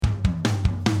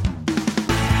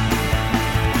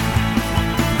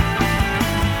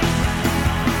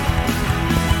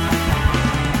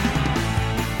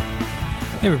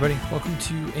Hey everybody, welcome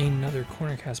to another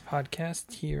Cornercast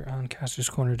podcast here on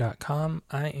casterscorner.com.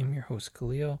 I am your host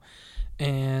Khalil,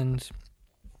 and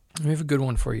we have a good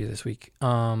one for you this week.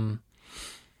 It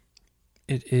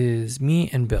is me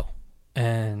and Bill,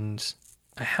 and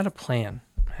I had a plan.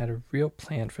 I had a real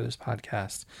plan for this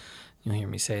podcast. You'll hear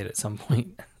me say it at some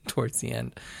point towards the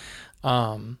end.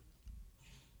 I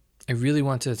really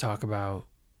wanted to talk about,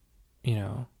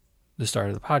 the start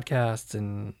of the podcast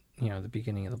and the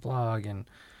beginning of the blog and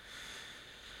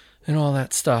all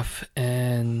that stuff.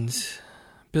 And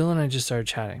Bill and I just started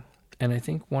chatting. And I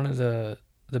think one of the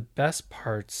best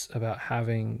parts about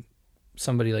having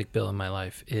somebody like Bill in my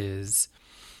life is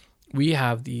we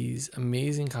have these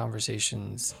amazing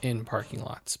conversations in parking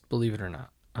lots, believe it or not.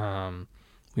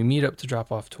 We meet up to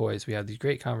drop off toys. We have these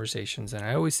great conversations. And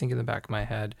I always think in the back of my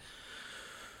head,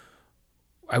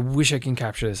 I wish I can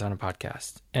capture this on a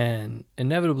podcast. And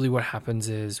inevitably what happens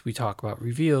is we talk about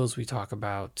reveals, we talk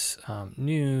about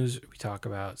news, we talk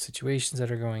about situations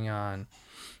that are going on.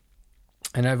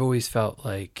 And I've always felt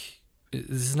like this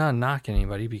is not a knock on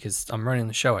anybody because I'm running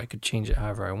the show. I could change it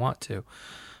however I want to.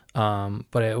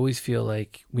 But I always feel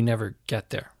like we never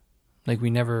get there. Like we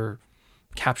never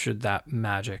captured that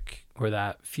magic or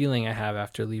that feeling I have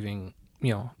after leaving,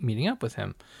 meeting up with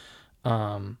him.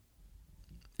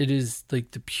 It is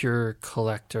like the pure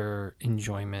collector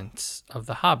enjoyment of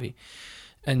the hobby.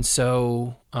 And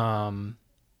so I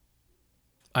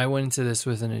went into this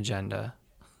with an agenda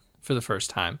for the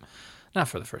first time. Not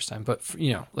for the first time, but,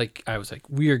 I was like,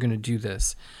 we are going to do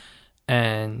this.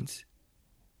 And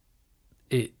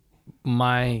we're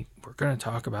going to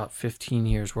talk about 15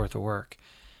 years worth of work.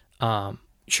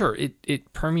 Sure,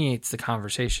 it permeates the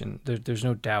conversation. There's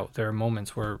no doubt. There are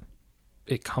moments where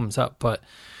it comes up, but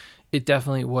it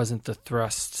definitely wasn't the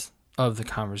thrust of the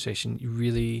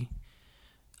conversation.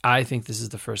 I think this is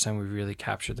the first time we really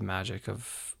captured the magic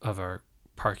of our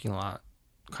parking lot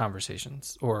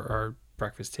conversations or our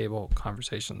breakfast table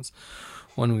conversations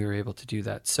when we were able to do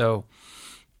that. So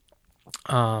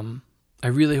I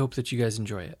really hope that you guys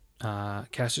enjoy it.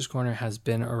 Caster's Corner has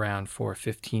been around for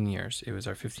 15 years. It was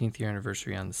our 15th year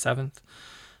anniversary on the 7th.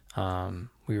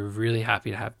 We were really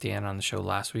happy to have Dan on the show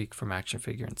last week from Action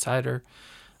Figure Insider.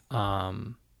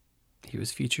 He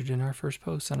was featured in our first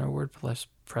post on our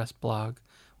WordPress blog,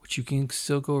 which you can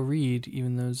still go read,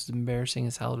 even though it's embarrassing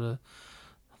as hell to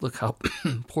look how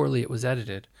poorly it was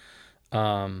edited.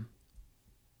 But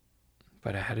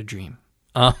I had a dream.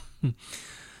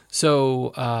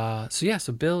 So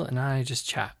Bill and I just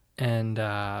chat, and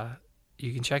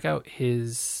you can check out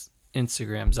his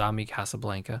Instagram, Zombie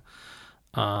Casablanca.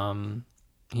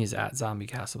 He's at Zombie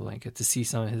Casablanca to see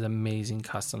some of his amazing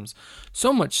customs.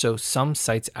 So much so, some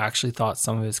sites actually thought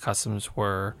some of his customs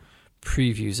were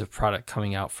previews of product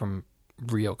coming out from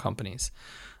real companies.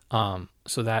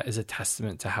 So that is a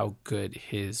testament to how good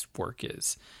his work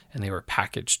is. And they were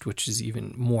packaged, which is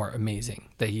even more amazing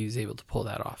that he was able to pull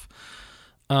that off.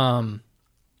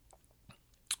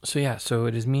 So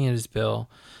it is me and it is Bill.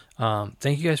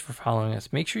 Thank you guys for following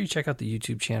us. Make sure you check out the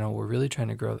YouTube channel. We're really trying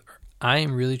to grow. I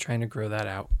am really trying to grow that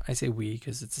out. I say we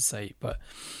because it's a site, but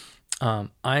I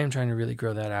am trying to really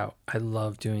grow that out. I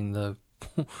love doing the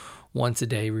once a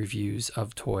day reviews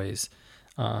of toys.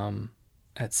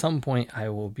 At some point, I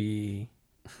will be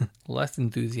less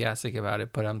enthusiastic about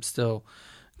it, but I'm still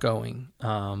going.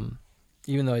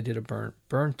 Even though I did a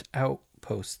burnt out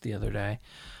post the other day,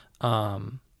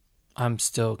 I'm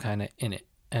still kind of in it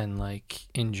and like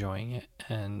enjoying it.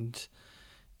 And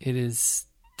it is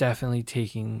definitely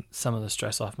taking some of the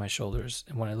stress off my shoulders.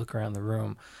 And when I look around the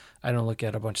room, I don't look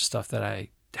at a bunch of stuff that I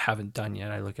haven't done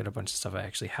yet. I look at a bunch of stuff I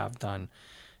actually have done.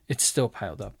 It's still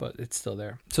piled up, but it's still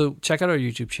there. So check out our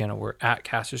YouTube channel. We're at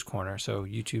Caster's Corner. So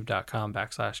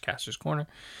youtube.com/Caster's Corner.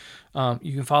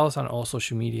 You can follow us on all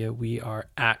social media. We are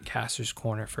at Caster's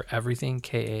Corner for everything.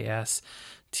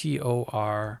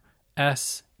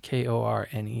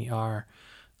 KASTORSKORNER.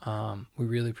 We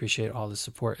really appreciate all the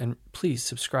support. And please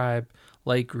subscribe,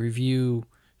 like, review,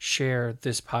 share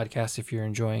this podcast if you're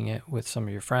enjoying it with some of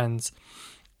your friends.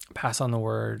 Pass on the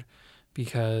word,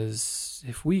 because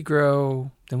if we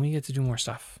grow, then we get to do more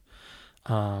stuff.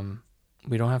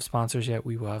 We don't have sponsors yet.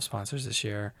 We will have sponsors this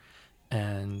year.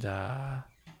 And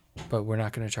but we're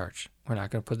not going to charge. We're not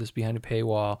going to put this behind a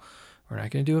paywall. We're not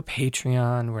going to do a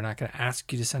Patreon. We're not going to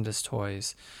ask you to send us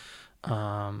toys.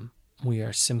 We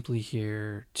are simply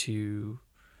here to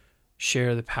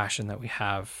share the passion that we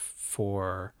have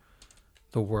for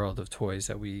the world of toys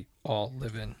that we all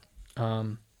live in.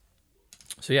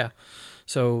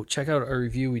 So check out our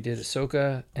review. We did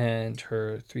Ahsoka and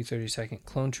her 332nd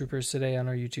Clone Troopers today on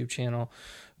our YouTube channel.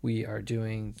 We are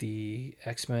doing the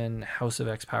X-Men House of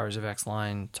X Powers of X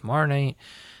line tomorrow night.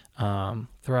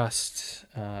 Thrust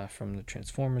from the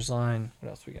Transformers line. What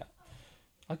else we got?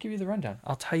 I'll give you the rundown.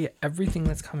 I'll tell you everything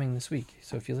that's coming this week.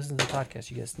 So if you listen to the podcast,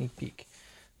 you get a sneak peek.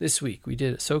 This week, we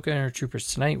did Ahsoka and her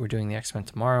Troopers tonight. We're doing the X-Men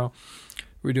tomorrow.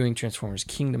 We're doing Transformers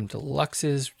Kingdom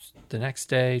Deluxes the next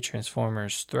day.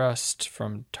 Transformers Thrust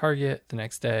from Target the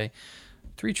next day.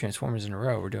 3 Transformers in a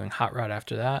row. We're doing Hot Rod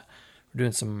after that. We're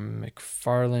doing some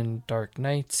McFarlane Dark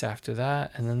Knights after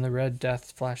that. And then the Red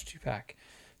Death Flash 2-pack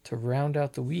to round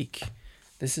out the week.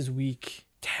 This is week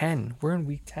 10. We're in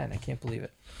week 10. I can't believe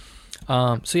it.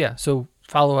 So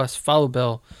follow us. Follow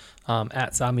Bill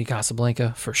at Zombie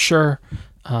Casablanca for sure.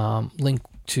 Link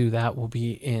to that will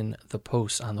be in the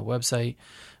post on the website.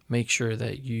 Make sure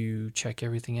that you check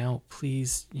everything out.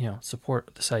 Please,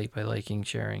 support the site by liking,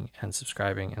 sharing, and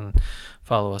subscribing, and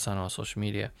follow us on all social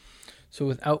media. So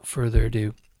without further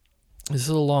ado, this is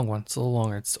a long one. It's a little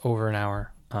longer. It's over an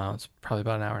hour. It's probably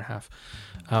about an hour and a half.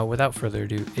 Without further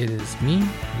ado, it is me.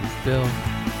 It is Bill.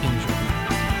 Enjoy.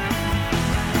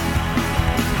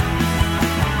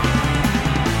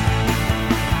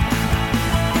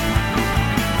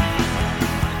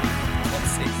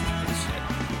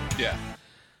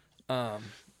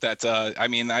 That's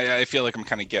I feel like I'm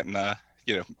kind of getting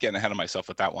ahead of myself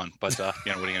with that one, but what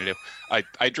are you gonna do?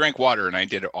 I drank water and I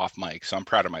did it off mic, so I'm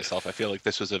proud of myself. I feel like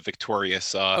this was a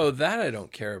victorious that I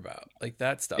don't care about, like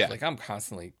that stuff. Yeah. Like I'm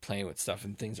constantly playing with stuff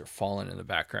and things are falling in the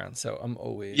background, so I'm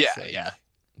always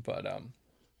but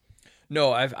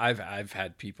no, I've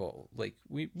had people like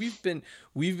we've been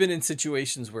in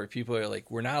situations where people are like,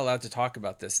 we're not allowed to talk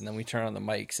about this, and then we turn on the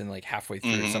mics and like halfway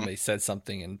through somebody said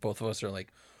something and both of us are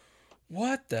like,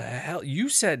 what the hell? You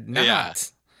said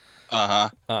not.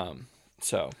 Yeah.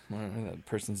 So the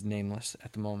person's nameless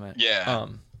at the moment. Yeah.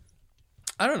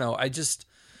 I don't know. I just,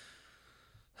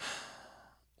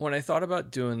 when I thought about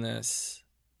doing this,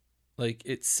 like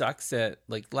it sucks that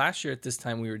like last year at this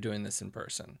time we were doing this in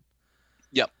person.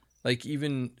 Yep. Like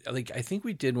even like I think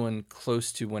we did one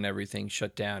close to when everything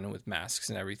shut down and with masks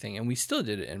and everything, and we still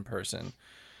did it in person.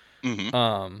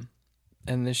 Mm-hmm.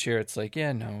 And this year it's like,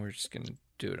 yeah, no, we're just gonna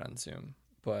do it on Zoom.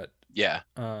 But yeah,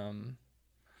 I'm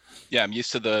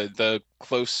used to the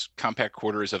close compact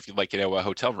quarters of like a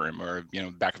hotel room or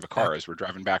back of a car as we're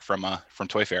driving back from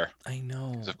Toy Fair. I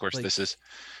know, because of course this is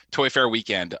Toy Fair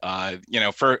weekend.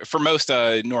 For most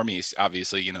normies,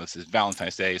 obviously this is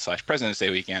Valentine's Day / President's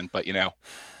Day weekend, but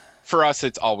for us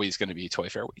it's always going to be Toy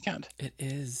Fair weekend. It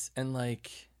is, and like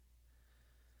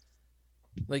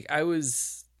I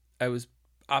was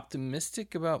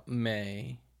optimistic about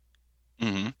May.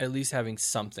 Mm-hmm. At least having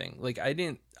something. Like I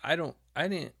didn't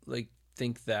like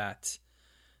think that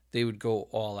they would go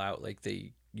all out like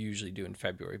they usually do in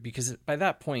February, because by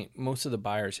that point most of the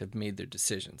buyers have made their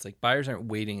decisions. Like buyers aren't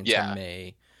waiting until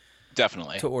May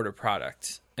definitely to order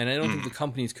product. And I don't think the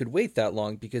companies could wait that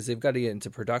long, because they've got to get into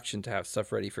production to have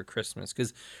stuff ready for Christmas,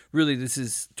 because really this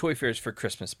is Toy Fairs for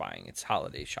Christmas buying. It's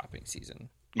holiday shopping season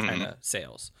kind of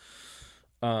sales.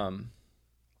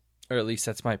 Or at least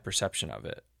that's my perception of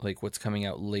it. Like what's coming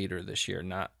out later this year,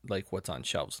 not like what's on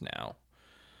shelves now.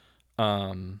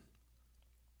 And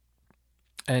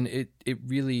it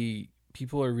really,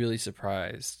 people are really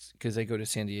surprised because I go to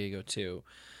San Diego too.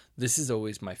 This is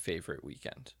always my favorite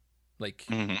weekend. Like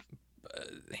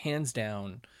hands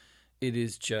down, it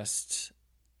is just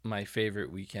my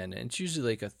favorite weekend. And it's usually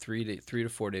like a 3 to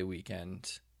 4 day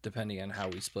weekend, depending on how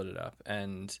we split it up.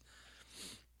 And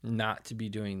not to be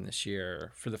doing this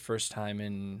year for the first time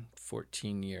in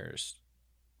 14 years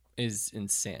is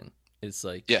insane. It's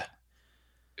like, yeah,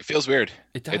 it feels weird.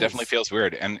 It definitely feels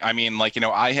weird. And I mean, like,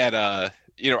 I had I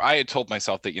had told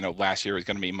myself that, last year was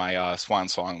going to be my swan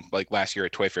song, like last year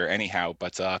at Toy Fair anyhow.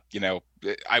 But,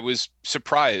 I was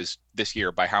surprised this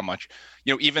year by how much,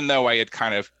 even though I had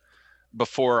kind of,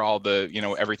 before all the,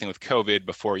 everything with COVID,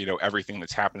 before, everything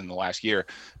that's happened in the last year,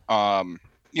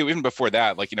 even before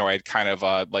that, like, I had kind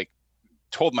of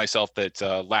told myself that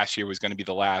last year was going to be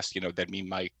the last, that'd be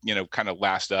my, kind of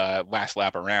last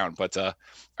lap around. But I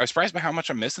was surprised by how much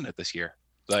I'm missing it this year.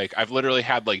 Like I've literally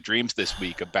had like dreams this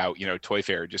week about, Toy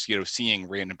Fair, just, seeing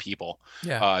random people,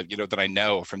 that I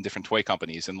know from different toy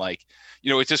companies. And like,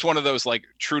 it's just one of those like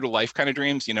true to life kind of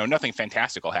dreams, nothing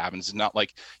fantastical happens. It's not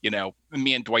like,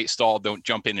 me and Dwight Stahl don't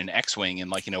jump in an X-Wing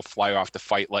and like, fly off to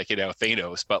fight like,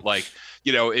 Thanos, but like,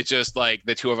 it's just like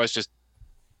the two of us just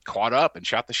caught up and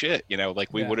shot the shit,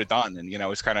 like we would have done. And,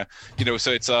 it's kind of,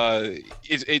 so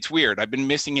it's weird. I've been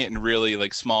missing it in really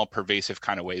like small, pervasive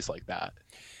kind of ways like that.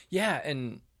 Yeah,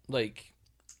 and like,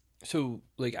 so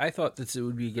like I thought that it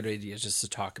would be a good idea just to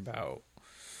talk about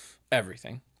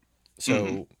everything.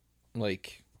 So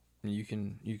like you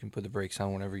can put the brakes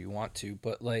on whenever you want to,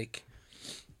 but like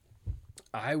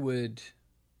I would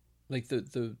like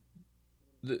the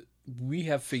we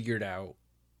have figured out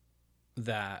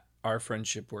that our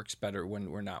friendship works better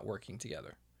when we're not working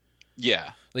together.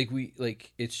 Yeah.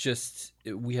 It's just,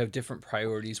 we have different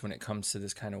priorities when it comes to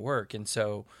this kind of work. And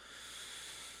so,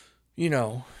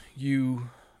 you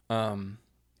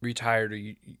retired, or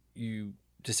you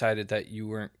decided that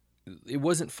it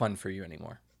wasn't fun for you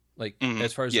anymore. Like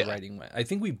as far as the writing went, I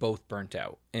think we both burnt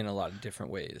out in a lot of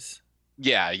different ways.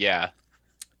 Yeah. Yeah.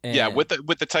 And with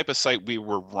the type of site we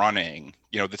were running,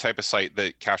 the type of site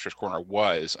that Castro's Corner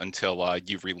was until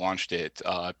you relaunched it,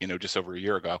 just over a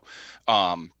year ago.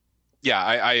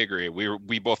 I agree.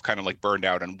 We both kind of like burned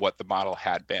out on what the model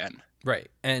had been. Right.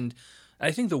 And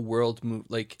I think the world moved,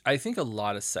 like, I think a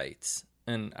lot of sites,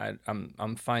 and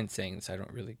I'm fine saying this, I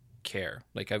don't really care.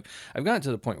 Like I've gotten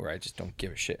to the point where I just don't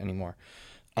give a shit anymore.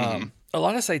 A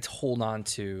lot of sites hold on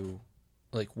to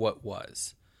like what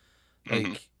was.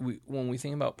 Like when we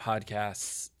think about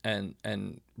podcasts and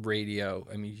radio,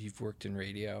 I mean, you've worked in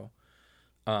radio,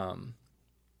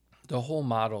 the whole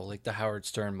model, like the Howard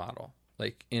Stern model,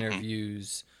 like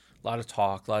interviews, a lot of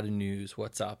talk, a lot of news,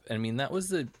 what's up. And I mean, that was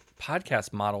the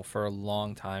podcast model for a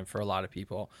long time for a lot of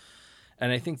people.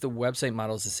 And I think the website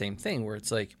model is the same thing, where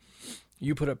it's like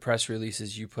you put up press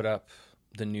releases, you put up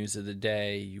the news of the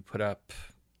day, you put up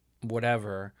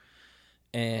whatever,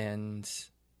 and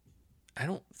I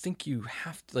don't think you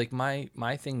have to. Like my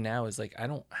thing now is like I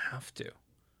don't have to.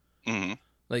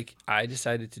 Like I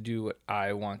decided to do what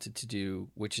I wanted to do,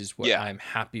 which is what I'm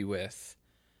happy with,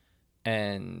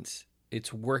 and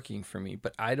it's working for me.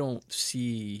 But I don't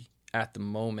see at the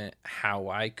moment how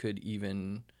I could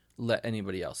even let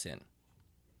anybody else in.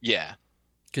 Yeah,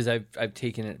 because I've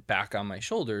taken it back on my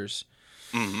shoulders.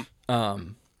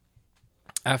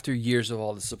 After years of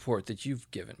all the support that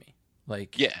you've given me,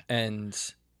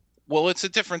 and. Well, it's a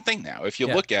different thing now. If you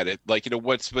look at it, like,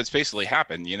 what's basically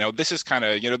happened, this is kind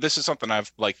of, this is something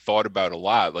I've like thought about a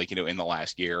lot, like, in the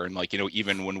last year. And like,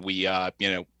 even when we,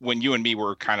 when you and me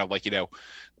were kind of like,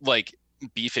 like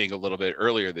beefing a little bit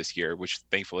earlier this year, which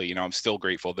thankfully, I'm still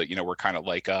grateful that, we're kind of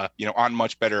like, on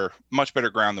much better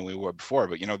ground than we were before.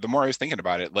 But, the more I was thinking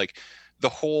about it, like the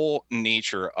whole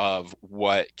nature of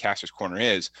what Castro's Corner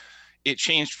is, it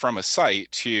changed from a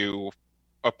site to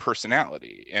a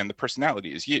personality, and the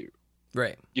personality is you.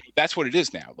 Right. That's what it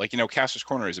is now. Like, Castro's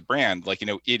Corner is a brand, like,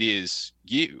 it is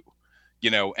you,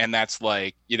 and that's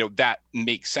like, that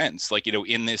makes sense. Like,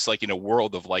 in this, like,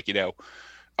 world of like,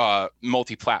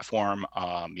 multi-platform,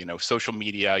 social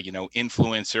media,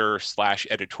 influencer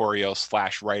 / editorial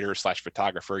 / writer /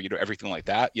 photographer, everything like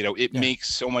that, it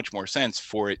makes so much more sense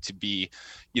for it to be,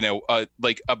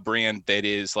 like a brand that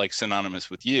is like synonymous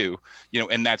with you,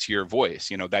 and that's your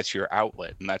voice, that's your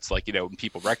outlet. And that's like,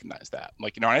 people recognize that,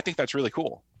 like, and I think that's really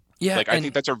cool. Yeah. Like, I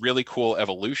think that's a really cool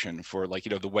evolution for like,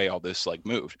 the way all this like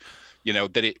moved,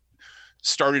 that it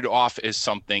started off as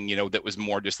something, that was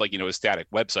more just like, a static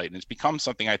website. And it's become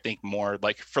something, I think, more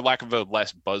like, for lack of a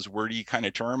less buzzwordy kind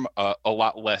of term, a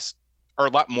lot less or a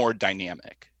lot more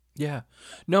dynamic. Yeah.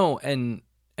 No. And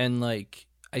like,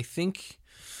 I think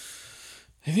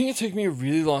it took me a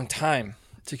really long time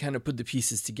to kind of put the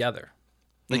pieces together.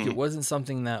 Like, it wasn't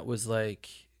something that was like,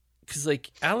 cause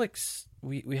like Alex,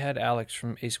 we had Alex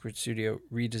from A Squared Studio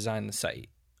redesign the site.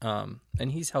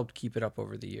 And he's helped keep it up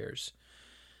over the years.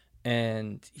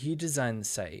 And he designed the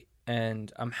site,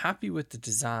 and I'm happy with the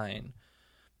design,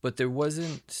 but there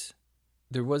wasn't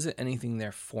anything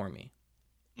there for me.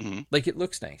 Like, it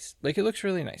looks nice. Like, it looks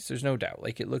really nice. There's no doubt.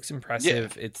 Like, it looks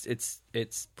impressive. Yeah.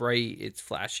 It's bright. It's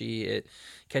flashy. It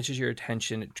catches your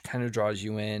attention. It kind of draws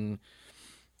you in.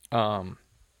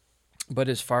 But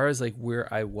as far as like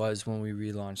where I was when we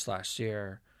relaunched last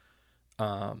year,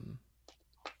 I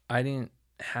didn't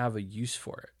have a use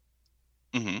for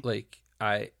it. Like,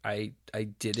 I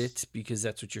did it because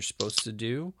that's what you're supposed to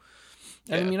do.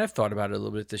 And I mean, I've thought about it a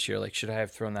little bit this year. Like, should I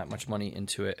have thrown that much money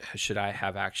into it? Should I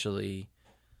have actually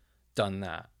done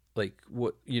that? Like,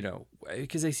 what,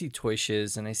 because I see Toy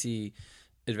Shiz and I see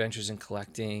Adventures in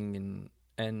Collecting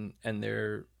and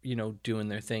they're, doing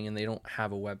their thing, and they don't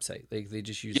have a website. Like, they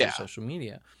just use their social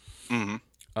media. And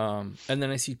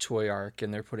then I see Toy Arc,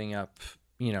 and they're putting up,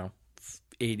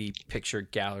 80 picture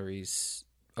galleries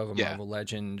of a Marvel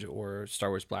Legend or Star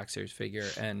Wars Black Series figure.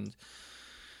 And,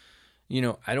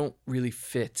 I don't really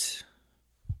fit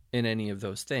in any of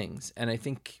those things. And I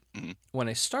think when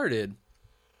I started,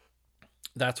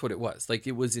 that's what it was. Like,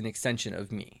 it was an extension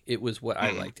of me. It was what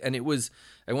I liked. And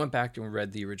I went back and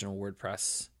read the original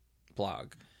WordPress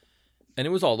blog, and it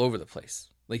was all over the place.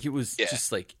 Like it was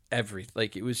just like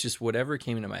like it was just whatever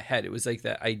came into my head. It was like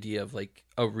that idea of like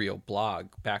a real blog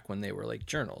back when they were like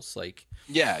journals. Like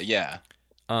yeah.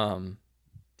 And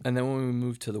then when we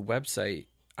moved to the website,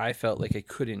 I felt like I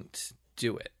couldn't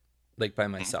do it like by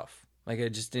myself. Like I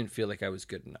just didn't feel like I was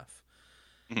good enough.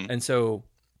 And so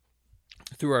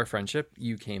through our friendship,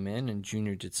 you came in and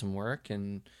Junior did some work,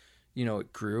 and you know,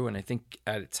 it grew. And I think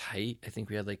at its height, I think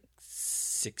we had like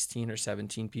 16 or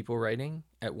 17 people writing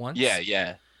at once.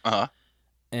 Yeah.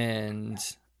 And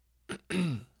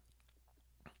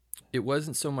it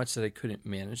wasn't so much that I couldn't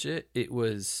manage it. It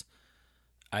was,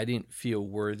 I didn't feel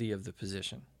worthy of the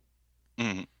position.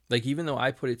 Like, even though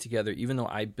I put it together, even though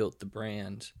I built the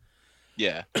brand,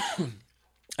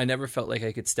 I never felt like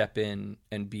I could step in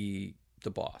and be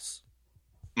the boss.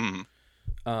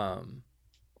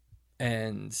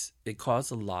 And it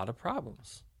caused a lot of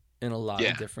problems in a lot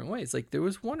of different ways. Like, there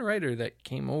was one writer that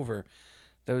came over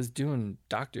that was doing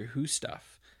Doctor Who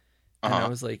stuff. And I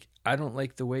was like, I don't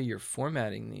like the way you're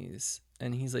formatting these.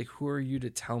 And he's like, who are you to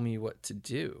tell me what to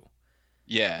do?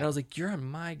 Yeah. And I was like, you're on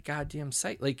my goddamn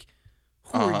site. Like,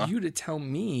 who are you to tell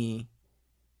me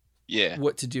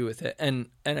what to do with it? And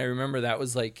I remember that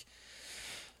was a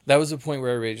point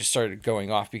where everybody just started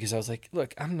going off, because I was like,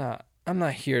 look, I'm not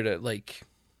here to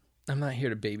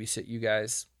babysit you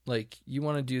guys. Like, you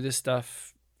want to do this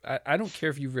stuff. I don't care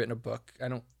if you've written a book. I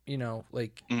don't,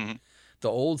 the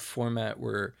old format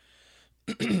where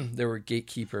there were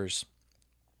gatekeepers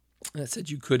that said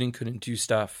you could and couldn't do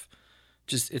stuff.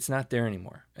 Just, it's not there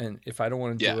anymore. And if I don't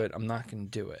want to do it, I'm not going to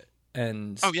do it.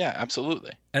 And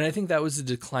absolutely. And I think that was a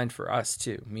decline for us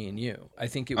too, me and you. I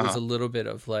think it was a little bit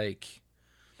of like,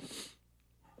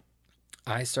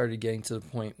 I started getting to the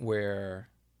point where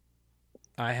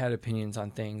I had opinions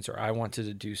on things, or I wanted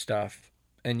to do stuff,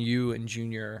 and you and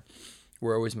Junior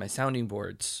were always my sounding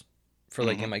boards for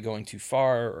like, am I going too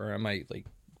far, or am I like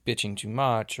bitching too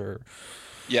much, or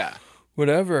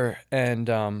whatever. And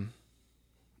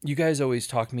you guys always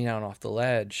talked me down off the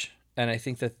ledge, and I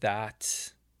think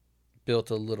that built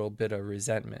a little bit of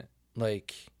resentment,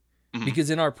 like because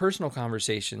in our personal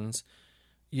conversations,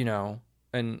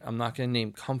 and I'm not going to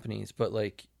name companies, but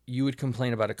like, you would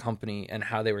complain about a company and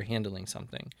how they were handling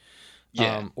something,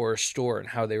 or a store and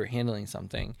how they were handling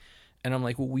something. And I'm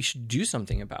like, well, we should do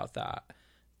something about that.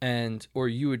 Or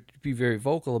you would be very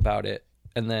vocal about it.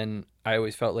 And then I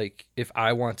always felt like if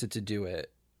I wanted to do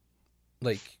it,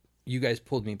 like, you guys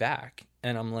pulled me back.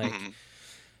 And I'm like,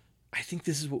 I think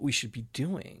this is what we should be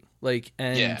doing. Like,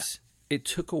 and it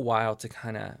took a while to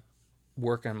kind of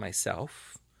work on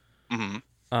myself.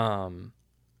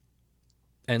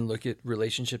 And look at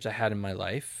relationships I had in my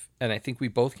life. And I think we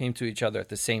both came to each other at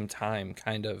the same time,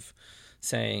 kind of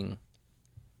saying,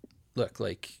 look,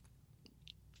 like,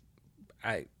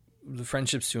 the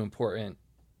friendship's too important.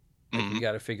 Like, we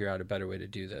got to figure out a better way to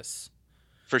do this.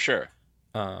 For sure.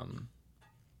 And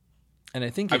I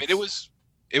think, it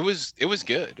was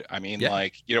good. I mean,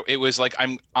 like, it was like,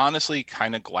 I'm honestly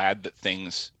kind of glad that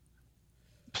things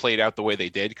played out the way they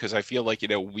did, because I feel like,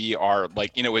 we are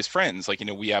like, as friends, like,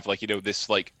 we have like, this,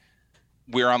 like,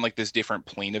 we're on like this different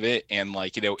plane of it. And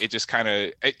like, it just kind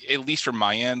of, at least from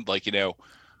my end, like,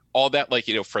 all that, like,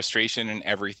 frustration and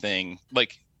everything,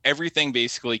 like, everything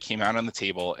basically came out on the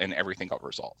table and everything got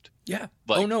resolved. Yeah.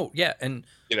 Like, And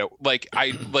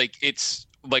like, it's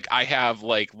like, I have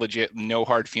like legit no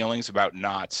hard feelings about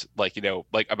not like,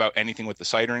 like about anything with the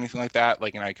site or anything like that.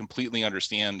 Like, and I completely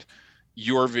understand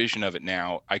your vision of it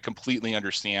now. I completely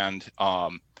understand,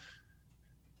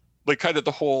 like, kind of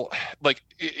the whole, like,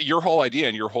 your whole idea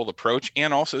and your whole approach,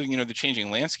 and also, the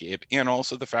changing landscape, and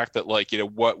also the fact that, like,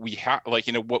 what we have, like,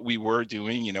 what we were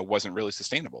doing, wasn't really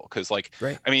sustainable. Cause like,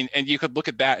 I mean, and you could look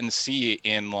at that and see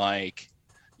in like,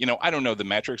 I don't know the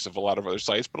metrics of a lot of other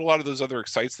sites, but a lot of those other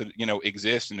sites that,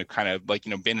 exist and have kind of like,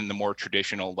 been in the more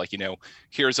traditional, like,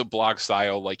 here's a blog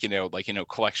style, like,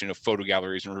 collection of photo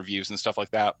galleries and reviews and stuff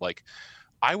like that. Like,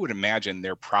 I would imagine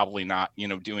they're probably not,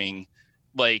 doing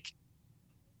like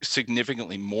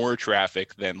significantly more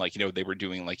traffic than like, they were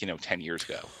doing like, 10 years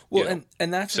ago. Well,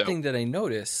 and that's the thing that I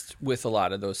noticed with a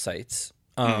lot of those sites,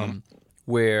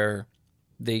 where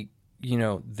they,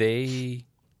 they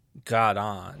got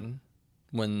on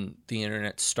when the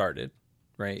internet started,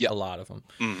 right? A lot of them.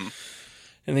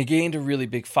 And they gained a really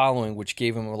big following, which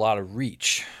gave them a lot of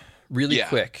reach really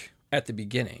quick at the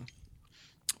beginning.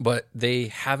 But they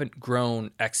haven't grown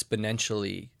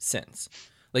exponentially since.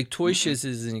 Like, Toy Shiz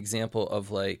is an example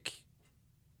of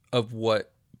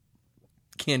what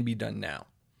can be done now.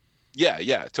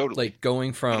 Yeah, totally. Like,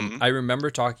 going from, I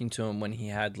remember talking to him when he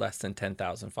had less than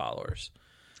 10,000 followers.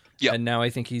 Yeah. And now I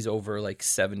think he's over like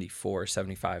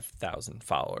 75,000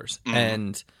 followers. Mm-hmm.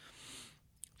 And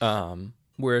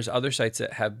whereas other sites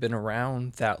that have been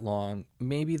around that long,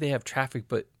 maybe they have traffic,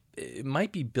 but it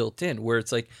might be built in where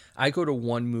it's like I go to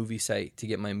one movie site to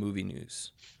get my movie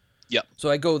news. Yep. So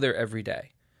I go there every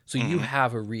day. So Mm-hmm. you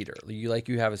have a reader.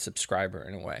 You have a subscriber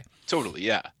in a way. Totally,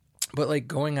 yeah. But like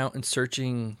going out and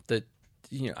searching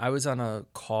I was on a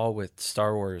call with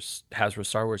Hasbro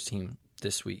Star Wars team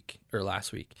this week or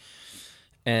last week.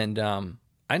 And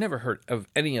I never heard of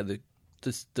any of the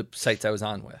sites I was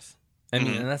on with. I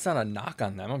mean, and that's not a knock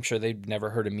on them. I'm sure they've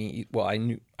never heard of me. Well,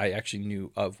 I actually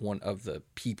knew of one of the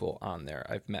people on there.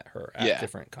 I've met her at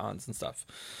different cons and stuff.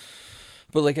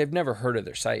 But like, I've never heard of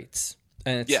their sites,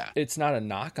 and it's not a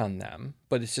knock on them.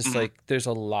 But it's just like there's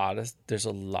a lot of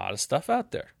stuff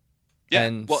out there. Yeah.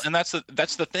 And that's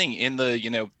the thing in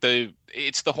the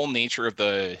it's the whole nature of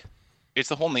the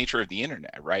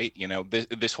internet, right?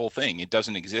 This whole thing, it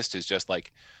doesn't exist as just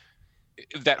like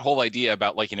that whole idea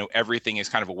about like, everything is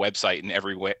kind of a website and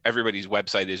everybody's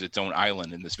website is its own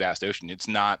island in this vast ocean. It's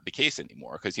not the case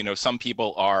anymore because, some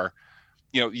people are,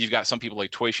 you've got some people like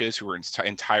Toy Shiz who are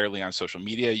entirely on social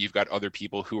media. You've got other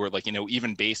people who are like,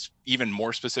 even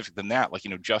more specific than that, like,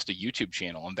 just a YouTube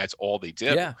channel and that's all they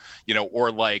do,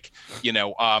 or like,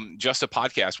 just a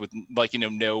podcast with like,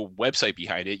 no website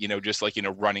behind it, just like,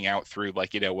 running out through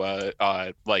like,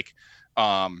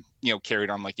 carried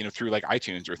on like, through like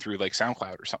iTunes or through like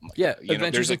SoundCloud or something like that.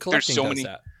 Adventures in Collecting so does many,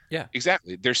 that. Yeah,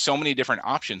 exactly. There's so many different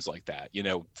options like that,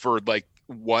 for like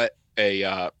what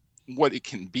it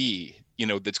can be,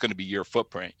 that's going to be your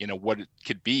footprint, what it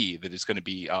could be that is going to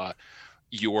be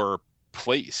your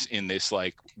place in this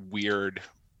like weird,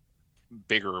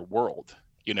 bigger world,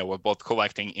 of both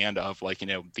collecting and of like,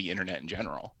 the internet in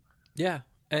general. Yeah.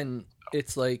 And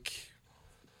it's like,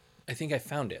 I think I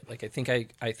found it. Like, I think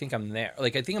I'm there.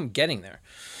 Like, I think I'm getting there.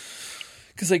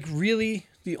 Because, like, really,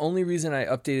 the only reason I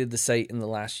updated the site in the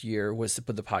last year was to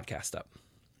put the podcast up.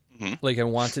 Mm-hmm. Like, I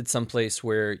wanted someplace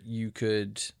where you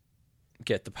could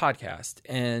get the podcast.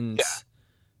 And,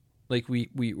 like,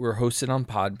 we were hosted on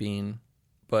Podbean,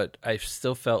 but I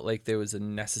still felt like there was a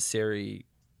necessary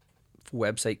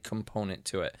website component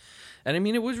to it. And, I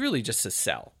mean, it was really just to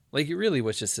sell. Like, it really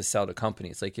was just to sell to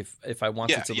companies. Like, if I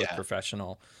wanted to look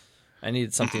professional, I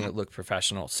needed something that looked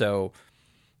professional. So,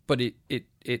 but it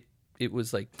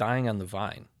was like dying on the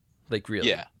vine, like really.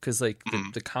 Yeah. Because like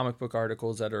the comic book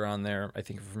articles that are on there, I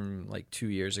think from like 2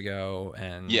 years ago,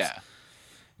 and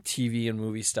TV and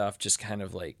movie stuff, just kind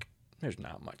of like there's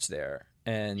not much there.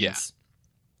 And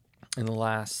in the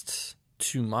last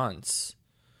 2 months,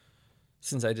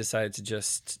 since I decided to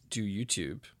just do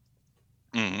YouTube,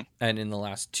 and in the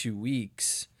last 2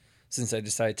 weeks, since I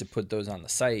decided to put those on the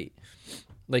site,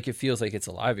 like it feels like it's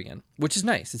alive again, which is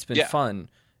nice. It's been fun.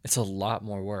 It's a lot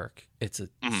more work. It's a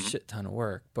shit ton of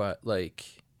work, but like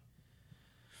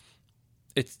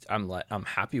I'm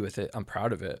happy with it. I'm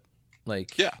proud of it.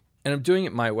 Like, and I'm doing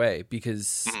it my way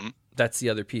because that's the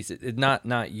other piece. It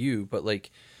not you, but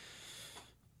like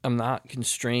I'm not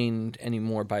constrained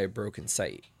anymore by a broken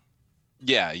site.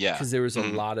 Yeah. Because there was a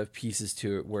lot of pieces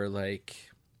to it where like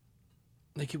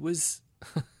it was.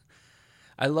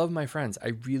 I love my friends.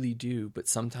 I really do. But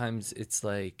sometimes it's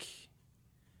like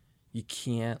you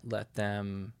can't let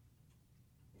them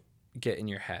get in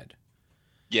your head.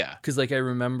 Yeah. Because like I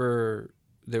remember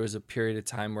there was a period of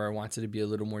time where I wanted to be a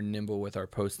little more nimble with our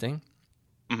posting.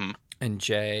 And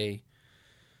Jay,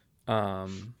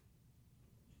 RJ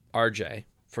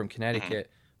from Connecticut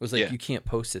was like, you can't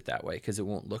post it that way because it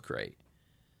won't look right.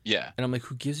 Yeah. And I'm like,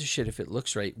 who gives a shit if it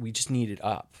looks right? We just need it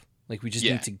up. Like we just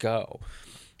need to go.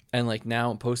 And like now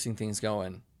I'm posting things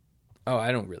going, oh,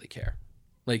 I don't really care.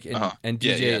 Like, and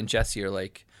DJ and Jesse are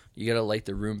like, you got to light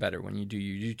the room better when you do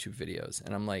your YouTube videos.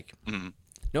 And I'm like,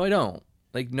 no, I don't.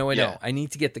 Like, no, I don't. I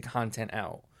need to get the content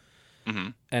out.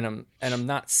 And I'm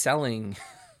not selling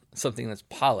something that's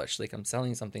polished. Like I'm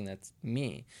selling something that's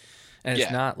me. And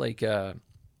it's not like,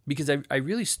 because I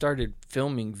really started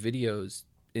filming videos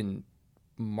in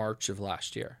March of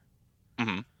last year.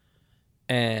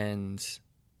 And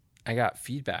I got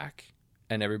feedback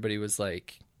and everybody was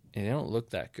like, they don't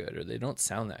look that good or they don't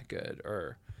sound that good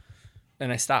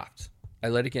and I stopped. I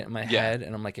let it get in my head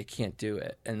and I'm like, I can't do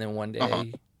it. And then one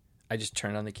day I just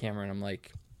turned on the camera and I'm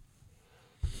like,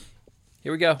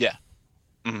 here we go. Yeah.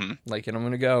 Like, and I'm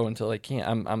going to go until I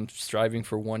can't. I'm striving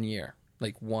for 1 year,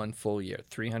 like one full year,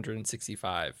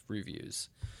 365 reviews.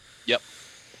 Yep.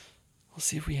 We'll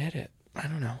see if we hit it. I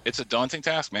don't know. It's a daunting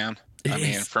task, man.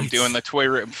 From doing the toy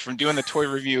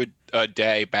review a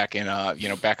day back in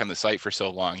back on the site for so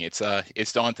long, it's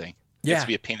daunting. gets to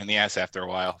be a pain in the ass after a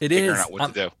while. It figuring is. out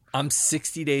what to do. I'm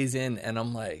 60 days in, and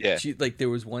I'm like, like there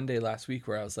was one day last week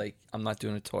where I was like, I'm not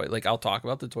doing a toy. Like, I'll talk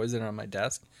about the toys that are on my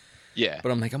desk. Yeah.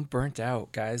 But I'm like, I'm burnt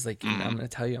out, guys. Like, I'm going to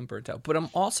tell you I'm burnt out. But I'm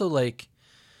also like,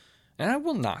 and I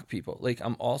will knock people. Like,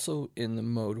 I'm also in the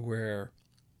mode where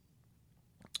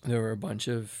there were a bunch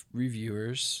of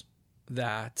reviewers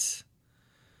that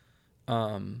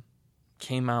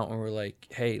came out and were like,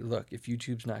 hey, look, if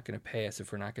YouTube's not going to pay us,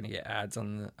 if we're not going to get ads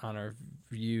on our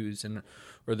views, and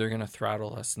or they're going to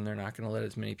throttle us and they're not going to let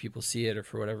as many people see it, or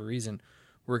for whatever reason,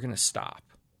 we're going to stop.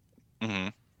 Mm-hmm.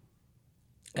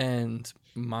 And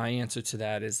my answer to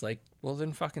that is like, well,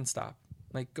 then fucking stop.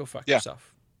 Like, go fuck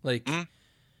yourself. Like,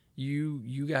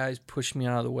 you guys push me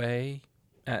out of the way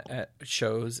at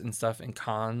shows and stuff and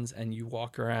cons, and you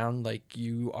walk around like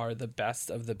you are the best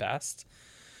of the best.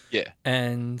 Yeah.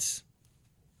 And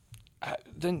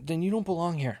then you don't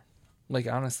belong here. Like,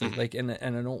 honestly, like, and I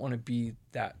don't want to be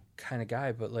that kind of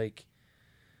guy, but like,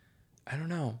 I don't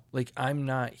know. Like, I'm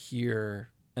not here.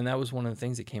 And that was one of the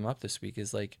things that came up this week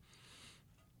is like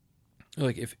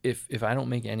if I don't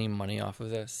make any money off of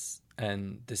this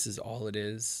and this is all it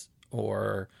is,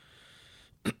 or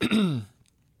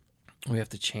we have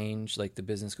to change, like the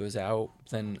business goes out,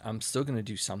 then I'm still going to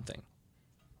do something.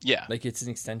 Yeah. Like, it's an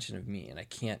extension of me and I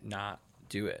can't not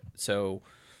do it. So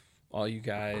all you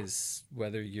guys,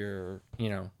 whether you're,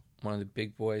 one of the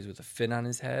big boys with a fin on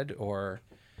his head, or,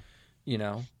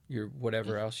 you're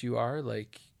whatever else you are,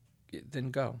 like,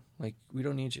 then go. Like, we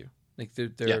don't need you. Like,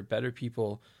 there are better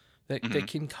people that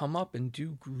can come up and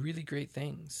do really great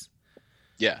things.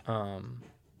 Yeah.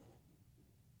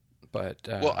 But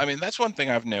well, I mean, that's one thing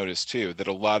I've noticed too, that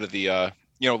a lot of the a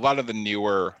lot of the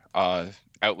newer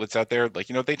outlets out there, like,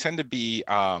 they tend to be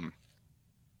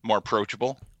more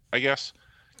approachable, I guess.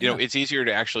 It's easier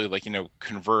to actually, like,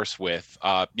 converse with,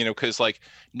 because like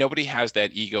nobody has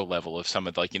that ego level of some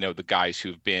of, like, the guys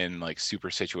who've been like super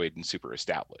situated and super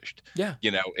established. Yeah.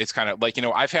 It's kind of like,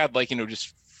 I've had like,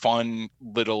 just fun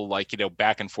little, like,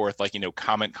 back and forth, like,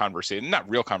 comment conversation, not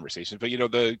real conversations, but,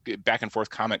 the back and forth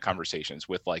comment conversations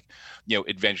with, like,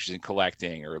 Adventures in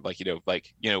Collecting, or like,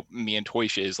 me and Toy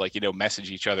Shiz, like, message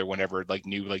each other whenever like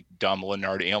new, like, dumb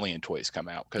Leonard alien toys come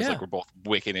out. Cause like we're both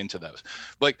wicked into those.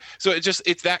 Like, so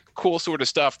it's that cool sort of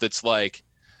stuff. That's like,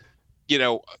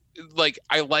 like,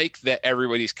 I like that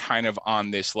everybody's kind of on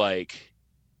this, like,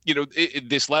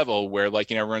 this level where,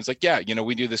 like, everyone's like, yeah,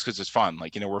 we do this because it's fun.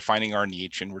 Like, we're finding our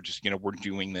niche, and we're just, we're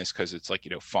doing this because it's, like,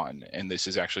 fun. And this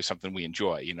is actually something we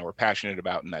enjoy, we're passionate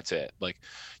about, and that's it. Like,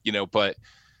 but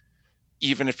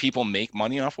even if people make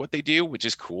money off what they do, which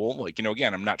is cool, like,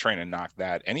 again, I'm not trying to knock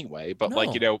that anyway, but like,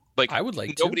 like, I would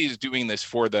like nobody's doing this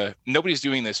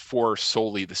for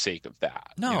solely the sake of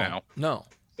that. No.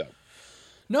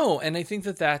 No, and I think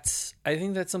that's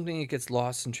something that gets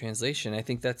lost in translation. I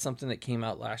think that's something that came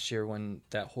out last year when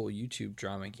that whole YouTube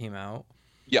drama came out.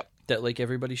 Yep. That, like,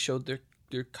 everybody showed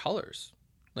their colors.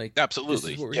 Like, absolutely, this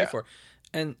is what we're here for.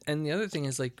 And the other thing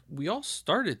is, like, we all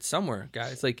started somewhere,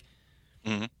 guys. Like,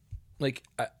 like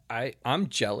I'm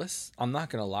jealous. I'm not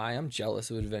gonna lie. I'm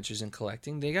jealous of Adventures in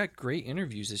Collecting. They got great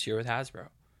interviews this year with Hasbro.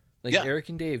 Like, Eric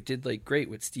and Dave did, like, great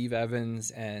with Steve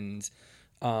Evans and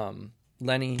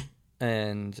Lenny.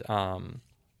 And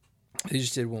they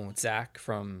just did one with Zach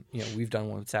from, we've done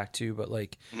one with Zach too, but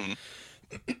like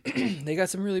they got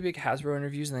some really big Hasbro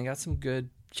interviews, and they got some good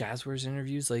Jazzwares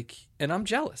interviews. Like, and I'm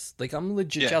jealous. Like, I'm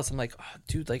legit jealous. I'm like, oh,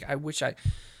 dude, like, I wish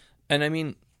and I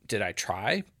mean, did I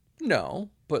try? No,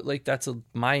 but like, that's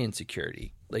my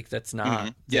insecurity. Like, that's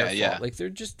not their fault. Like,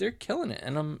 they're killing it.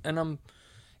 And I'm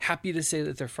happy to say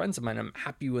that they're friends of mine. I'm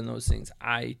happy when those things,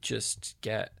 I just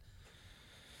get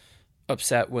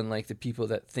upset when, like, the people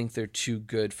that think they're too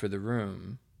good for the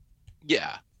room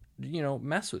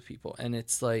mess with people. And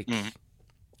it's like,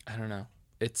 I don't know,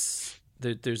 it's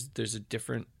there's a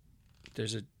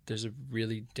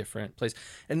really different place.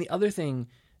 And the other thing,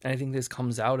 and I think this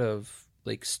comes out of,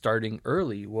 like, starting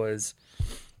early, was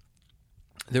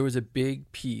there was a big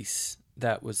piece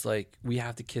that was like, we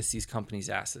have to kiss these companies'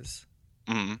 asses.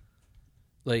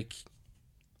 Like,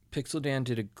 Pixel Dan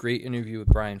did a great interview with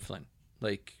Brian Flynn.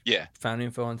 Like, found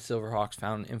info on Silverhawks,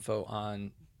 found info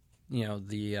on,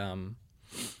 the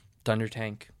Thunder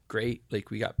Tank. Great.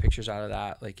 Like, we got pictures out of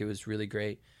that. Like, it was really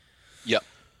great. Yep.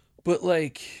 But,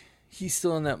 like, he's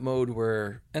still in that mode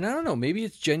where, and I don't know, maybe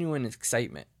it's genuine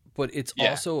excitement, but it's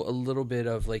also a little bit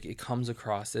of, like, it comes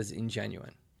across as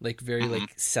ingenuine. Like, very,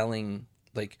 like, selling,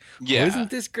 like, oh, isn't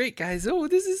this great, guys? Oh,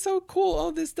 this is so cool. Oh,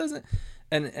 this doesn't.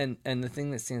 And the thing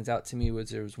that stands out to me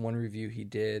was there was one review he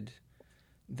did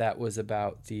that was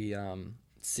about the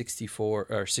 64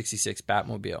 or 66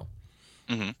 Batmobile.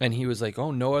 And he was like,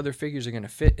 oh, no other figures are going to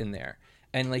fit in there.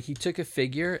 And like he took a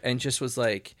figure and just was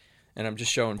like, and I'm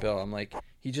just showing Bill, I'm like,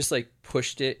 he just like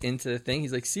pushed it into the thing.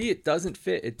 He's like, see, it doesn't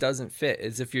fit. It doesn't fit,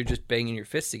 as if you're just banging your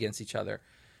fists against each other.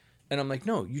 And I'm like,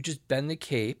 no, you just bend the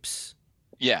capes.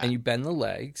 Yeah. And you bend the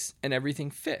legs and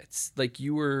everything fits. Like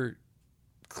you were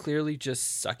clearly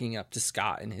just sucking up to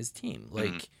Scott and his team.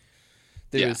 Like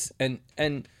there's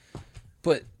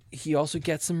but he also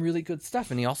gets some really good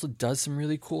stuff and he also does some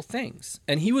really cool things.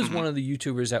 And he was one of the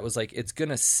YouTubers that was like, it's going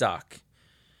to suck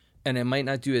and I might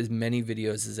not do as many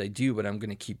videos as I do, but I'm going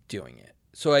to keep doing it.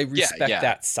 So I respect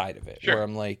that side of it where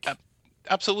I'm like,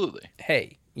 absolutely.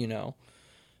 Hey, you know,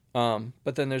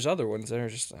 but then there's other ones that are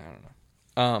just, I don't know.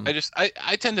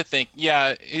 I tend to think, you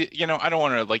know, I don't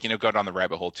want to like, you know, go down the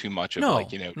rabbit hole too much of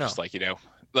like, you know, just like, you know,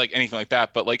 like anything like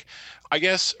that. But like, I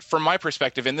guess from my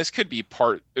perspective, and this could be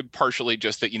partially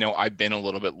just that, you know, I've been a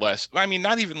little bit less, I mean,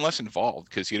 not even less involved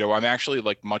because, you know, I'm actually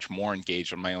like much more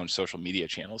engaged on my own social media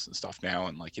channels and stuff now.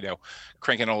 And like, you know,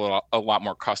 cranking a lot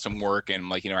more custom work and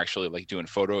like, you know, actually like doing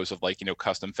photos of like, you know,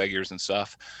 custom figures and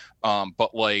stuff.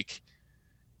 But like,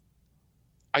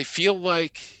 I feel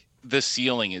like the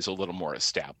ceiling is a little more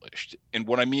established. And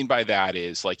what I mean by that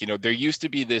is like, you know, there used to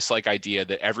be this like idea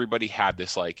that everybody had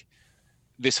this like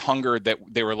this hunger that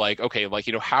they were like, okay, like,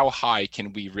 you know, how high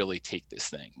can we really take this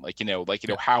thing? Like, you know,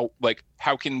 how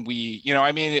can we, you know,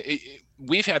 I mean,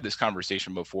 we've had this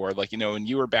conversation before, like, you know, and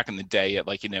you were back in the day at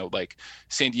like, you know, like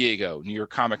San Diego, New York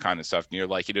Comic-Con and stuff. And you're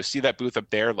like, you know, see that booth up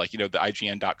there, like, you know, the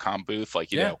IGN.com booth,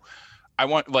 like, you know, I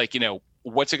want like, you know,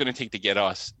 what's it going to take to get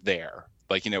us there?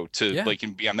 Like, you know, to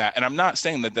like be on that. And I'm not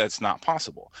saying that that's not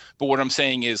possible, but what I'm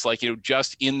saying is like, you know,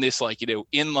 just in this, like, you know,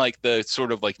 in like the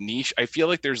sort of like niche, I feel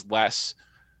like there's less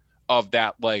of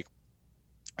that, like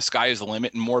sky is the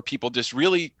limit and more people just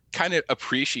really kind of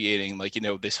appreciating like, you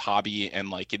know, this hobby and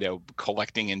like, you know,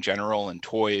 collecting in general and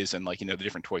toys and like, you know, the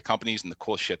different toy companies and the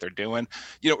cool shit they're doing,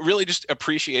 you know, really just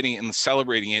appreciating it and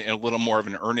celebrating it in a little more of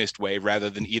an earnest way rather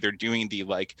than either doing the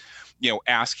like, you know,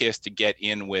 ass kiss to get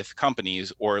in with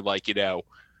companies or like, you know,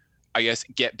 I guess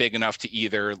get big enough to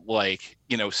either like,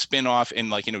 you know, spin off and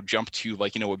like, you know, jump to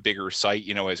like, you know, a bigger site,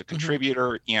 you know, as a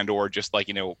contributor and or just like,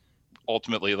 you know,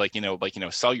 ultimately like, you know,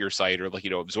 sell your site or like, you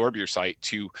know, absorb your site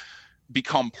to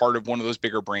become part of one of those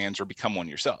bigger brands or become one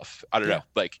yourself. I don't know.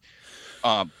 Like,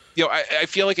 you know, I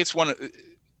feel like it's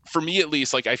for me at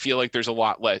least, like, I feel like there's a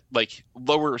lot like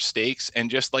lower stakes and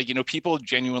just like, you know, people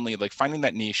genuinely like finding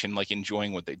that niche and like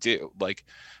enjoying what they do. Like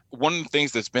one of the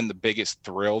things that's been the biggest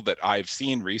thrill that I've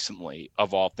seen recently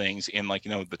of all things in like,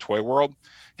 you know, the toy world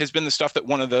has been the stuff that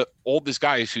one of the oldest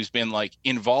guys who's been like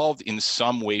involved in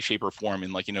some way, shape or form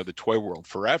in like, you know, the toy world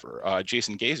forever,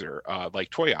 Jason Gazer, like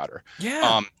Toy Otter.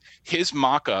 Yeah. His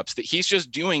mock-ups that he's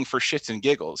just doing for shits and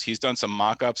giggles. He's done some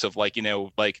mock-ups of like, you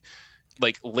know, like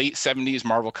late 70s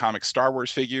Marvel Comics Star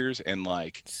Wars figures and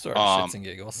like sort of shits and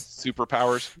giggles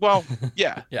superpowers. Well,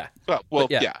 yeah. Yeah.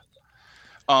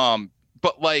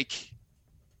 But like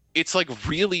it's like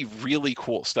really, really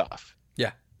cool stuff.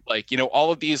 Yeah. Like, you know,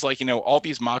 all of these, like, you know, all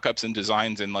these mock-ups and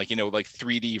designs and like, you know, like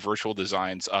 3D virtual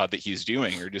designs that he's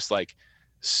doing are just like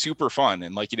super fun.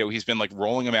 And like, you know, he's been like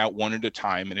rolling them out one at a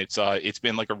time. And it's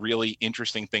been like a really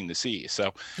interesting thing to see.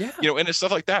 So, you know, and it's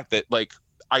stuff like that like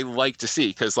I like to see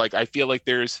because like I feel like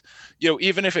there's, you know,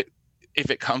 even if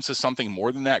it comes to something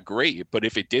more than that, great. But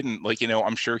if it didn't, like, you know,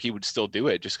 I'm sure he would still do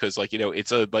it just because like, you know,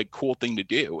 it's a like cool thing to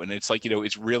do. And it's like, you know,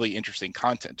 it's really interesting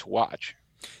content to watch.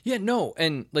 Yeah, no.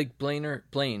 And like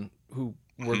Blaine, who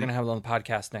we're going to have on the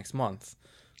podcast next month.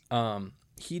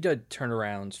 He did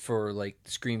turnarounds for like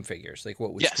Scream figures, like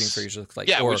what would Scream figures look like?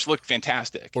 Yeah, which looked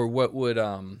fantastic. Or what would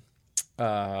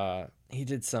he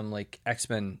did some like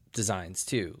X-Men designs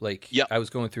too. Like I was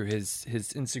going through his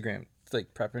Instagram,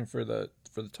 like prepping for the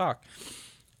talk,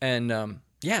 and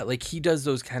like he does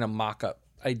those kind of mock-up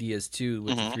ideas too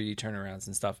with the 3D turnarounds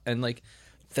and stuff, and like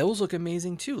those look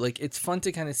amazing too. Like it's fun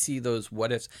to kind of see those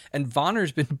what ifs. And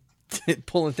Vonner's been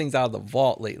pulling things out of the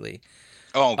vault lately.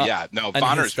 Oh yeah, no,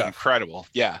 Vonner's been incredible.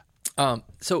 Yeah.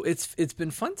 So it's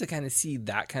been fun to kind of see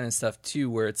that kind of stuff too,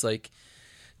 where it's like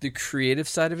the creative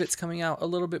side of it's coming out a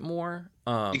little bit more.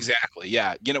 Exactly.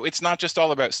 Yeah. You know, it's not just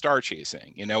all about star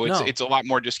chasing, you know, it's a lot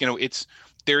more just, you know,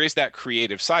 there is that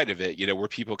creative side of it, you know, where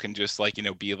people can just like, you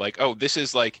know, be like, oh, this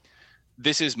is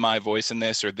my voice in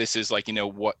this, or this is like, you know,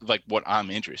 what I'm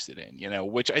interested in, you know,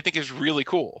 which I think is really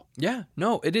cool. Yeah,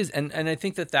 no, it is. And I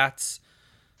think that's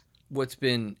what's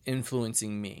been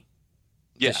influencing me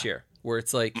this year, where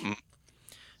it's like,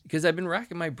 because I've been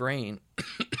racking my brain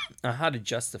on how to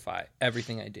justify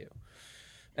everything I do.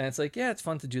 And it's like, yeah, it's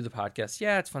fun to do the podcast.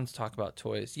 Yeah, it's fun to talk about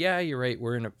toys. Yeah, you're right.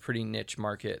 We're in a pretty niche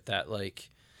market that like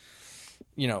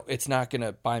you know, it's not going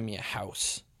to buy me a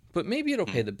house, but maybe it'll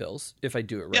pay the bills if I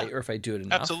do it right or if I do it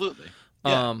enough. Absolutely.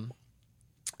 Yeah.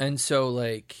 And so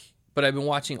like, but I've been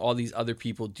watching all these other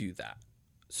people do that.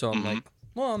 So I'm like,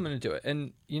 well, I'm going to do it.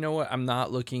 And you know what? I'm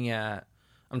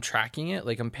tracking it.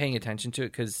 Like I'm paying attention to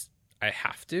it because I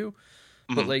have to,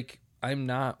 but like, I'm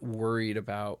not worried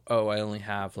about, oh, I only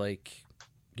have like,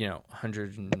 you know,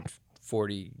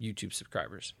 140 YouTube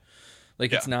subscribers.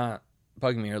 Like it's not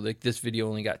bugging me, or like this video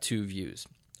only got 2 views.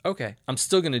 Okay. I'm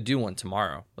still going to do one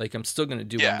tomorrow. Like I'm still going to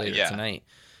do one later tonight.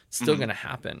 It's still going to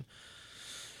happen.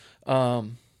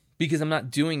 Because I'm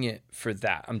not doing it for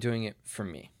that. I'm doing it for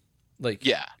me. Like,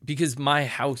 because my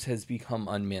house has become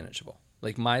unmanageable.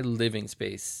 Like my living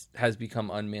space has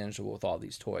become unmanageable with all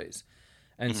these toys.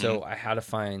 And so I had to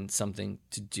find something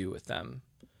to do with them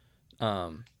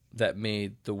that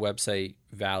made the website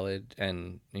valid,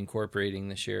 and incorporating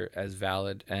this year as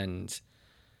valid, and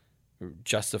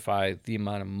justify the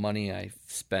amount of money I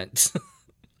spent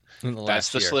in the last year.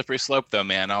 That's the slippery slope though,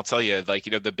 man. I'll tell you, like,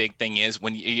 you know, the big thing is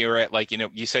when you're at, like, you know,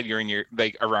 you said you're in your,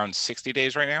 like, around 60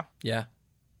 days right now? Yeah.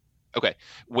 Okay.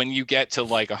 When you get to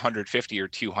like 150 or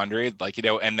 200, like, you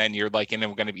know, and then you're like, and then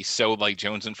we're going to be so like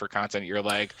jonesing for content. You're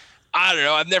like, I don't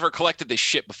know, I've never collected this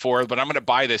shit before, but I'm going to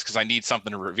buy this because I need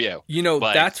something to review. You know,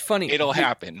 like, that's funny. It'll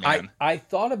happen, man. I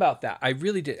thought about that. I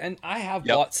really did. And I have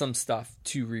bought some stuff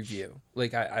to review.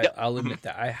 Like, I'll admit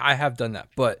that. I have done that.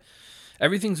 But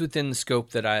everything's within the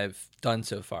scope that I've done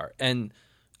so far. And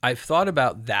I've thought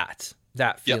about that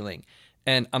feeling.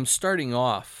 And I'm starting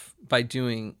off by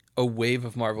doing a wave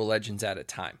of Marvel Legends at a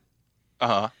time.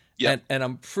 Yeah. And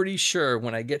I'm pretty sure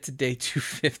when I get to day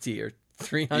 250 or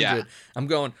 300, I'm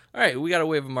going, all right, we got a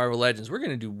wave of Marvel Legends. We're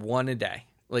going to do one a day.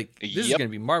 Like, this is going to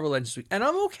be Marvel Legends week. And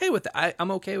I'm okay with that.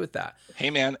 I'm okay with that. Hey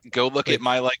man, go look at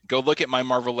my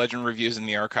Marvel Legend reviews in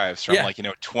the archives from like, you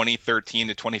know, 2013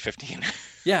 to 2015.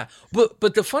 Yeah.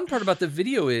 But the fun part about the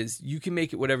video is you can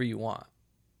make it whatever you want.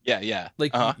 Yeah.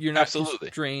 Like you're not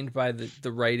constrained by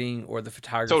the writing or the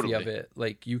photography of it.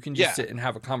 Like you can just sit and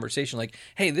have a conversation like,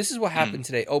 hey, this is what happened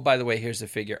today. Oh, by the way, here's the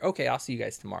figure. Okay, I'll see you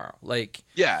guys tomorrow. Like,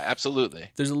 yeah, absolutely.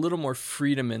 There's a little more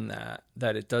freedom in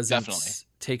that it doesn't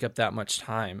take up that much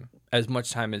time, as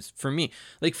much time as for me.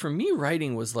 Like for me,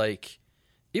 writing was like,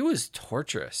 it was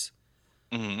torturous.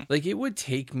 Like it would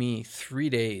take me 3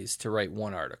 days to write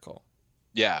one article.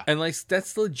 Yeah. And like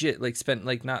that's legit, like spent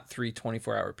like not 3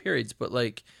 24-hour periods, but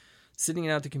like sitting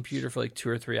at the computer for like 2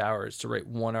 or 3 hours to write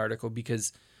one article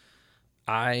because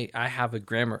I have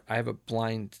a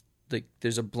blind, like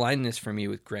there's a blindness for me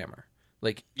with grammar.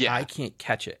 Like I can't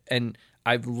catch it. And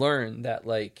I've learned that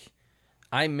like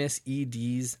I miss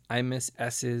EDs, I miss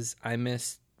S's, I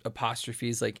miss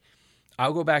apostrophes. Like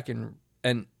I'll go back and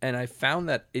I found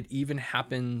that it even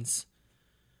happens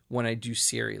when I do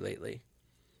Siri lately.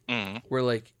 Where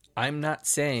like I'm not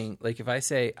saying, like if I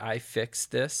say I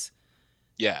fixed this,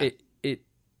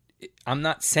 I'm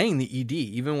not saying the ed.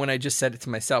 Even when I just said it to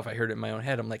myself, I heard it in my own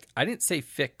head. I'm like, I didn't say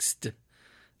fixed,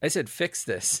 I said fix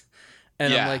this.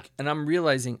 And I'm like, and I'm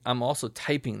realizing I'm also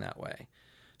typing that way.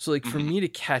 So like for me to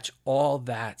catch all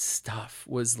that stuff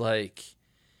was like,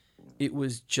 it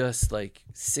was just like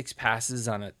 6 passes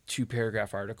on a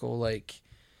 2-paragraph article. Like,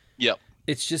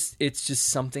 it's just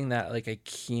something that like I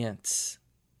can't.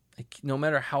 Like, no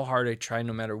matter how hard I try,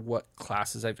 no matter what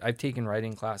classes I've taken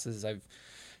writing classes, I've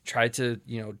tried to,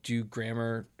 you know, do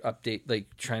grammar update,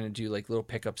 like trying to do like little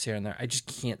pickups here and there. I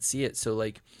just can't see it. So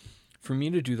like for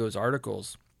me to do those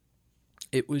articles,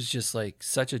 it was just like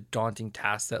such a daunting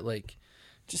task that like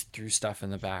just threw stuff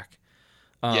in the back.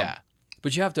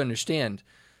 But you have to understand,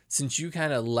 since you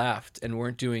kind of left and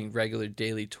weren't doing regular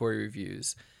daily toy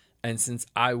reviews, and since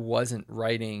I wasn't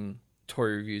writing toy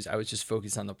reviews, I was just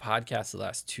focused on the podcast the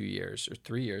last 2 years or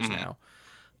 3 years now.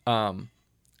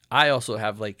 I also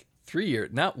have like 3 years,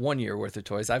 not 1 year worth of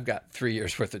toys. I've got 3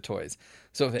 years worth of toys.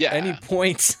 So if at any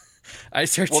point I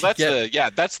start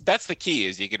that's the key,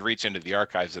 is you could reach into the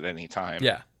archives at any time.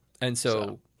 Yeah. And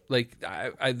so like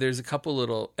I there's a couple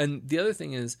little, and the other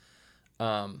thing is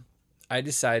I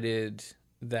decided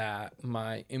that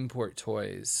my import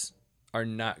toys are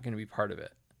not going to be part of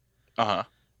it.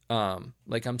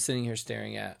 Like I'm sitting here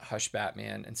staring at Hush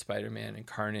Batman and Spider-Man and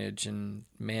Carnage and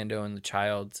Mando and the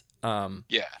Child.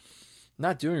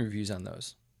 Not doing reviews on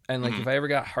those. And like if I ever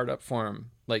got hard up for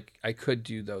them, like I could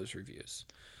do those reviews.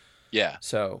 Yeah.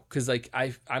 So, cause like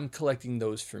I'm collecting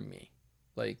those for me.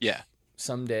 Like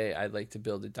someday I'd like to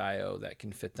build a Dio that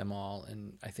can fit them all,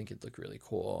 and I think it'd look really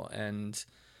cool. And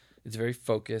it's very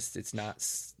focused. It's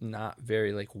not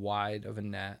very like wide of a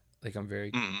net. Like I'm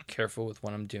very careful with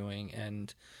what I'm doing,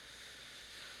 and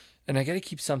I got to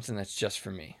keep something that's just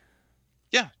for me.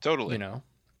 Yeah, totally. You know?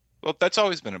 Well, that's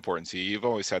always been important to you. You've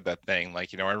always had that thing. Like,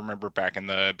 I remember back in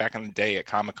the day at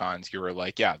Comic Cons, you were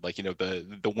like, yeah, like,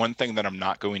 the one thing that I'm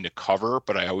not going to cover,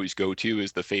 but I always go to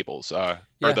is the Fables, or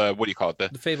Yeah. the, what do you call it? The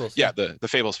Fables. Yeah, the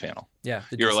Fables panel. Yeah.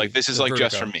 You're like, this is like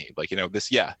just for me. Like,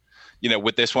 this, yeah.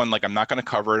 With this one, like, I'm not going to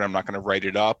cover it. I'm not going to write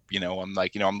it up. I'm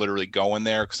like, I'm literally going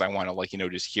there because I want to, like,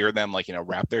 just hear them, like,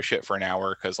 rap their shit for an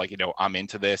hour. Cause like, I'm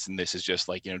into this and this is just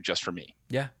like, just for me.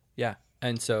 Yeah. Yeah.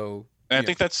 And so, and I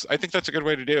think that's a good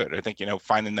way to do it. I think,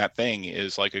 finding that thing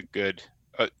is like a good,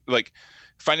 like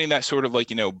finding that sort of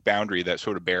like, boundary, that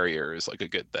sort of barrier is like a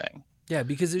good thing. Yeah.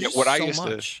 Because there's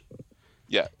much.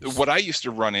 What I used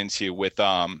to run into with,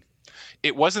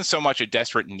 it wasn't so much a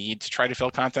desperate need to try to fill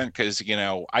content because,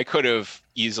 I could have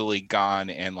easily gone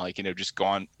and like, just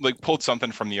gone, like pulled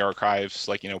something from the archives,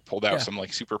 like, pulled out some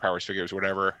like superpowers figures,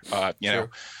 whatever,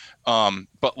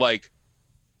 but like,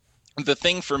 the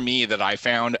thing for me that I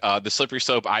found, the slippery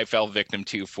slope I fell victim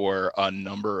to for a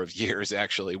number of years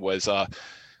actually was,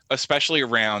 especially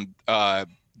around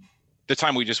the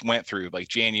time we just went through, like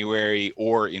January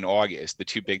or in August, the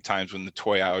two big times when the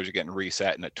toy hours are getting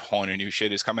reset and a ton of new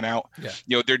shit is coming out.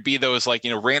 Yeah. There'd be those like,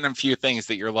 random few things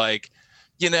that you're like,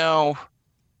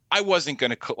 I wasn't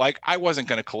going to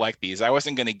collect these. I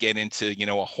wasn't going to get into,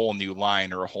 a whole new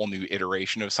line or a whole new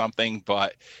iteration of something,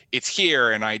 but it's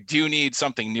here and I do need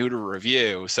something new to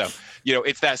review. So,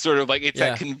 it's that sort of like, it's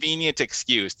that convenient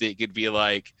excuse that you could be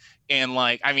like, and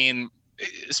like, I mean,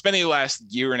 spending the last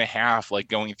year and a half, like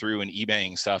going through and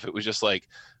eBaying stuff, it was just like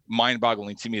mind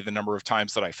boggling to me the number of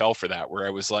times that I fell for that, where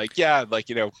I was like, yeah, like,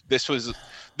 this was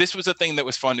a thing that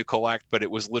was fun to collect, but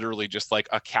it was literally just like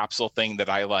a capsule thing that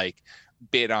I like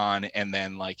bid on and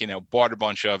then like bought a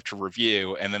bunch of to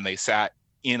review, and then they sat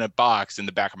in a box in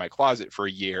the back of my closet for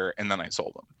a year and then I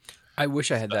sold them. I wish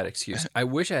I had that excuse. I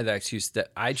wish I had that excuse that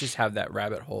I just have that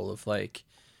rabbit hole of like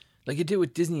it did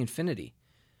with Disney Infinity.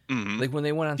 Mm-hmm. Like when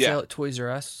they went on sale at Toys R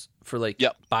Us for like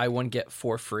buy one get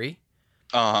 4 free.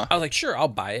 I was like, sure, I'll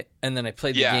buy it. And then I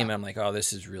played the game and I'm like, oh,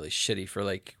 this is really shitty for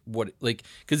like what, like,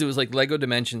 because it was like Lego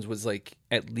Dimensions was like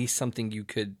at least something you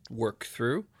could work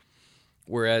through.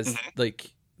 Whereas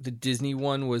like the Disney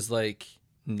one was like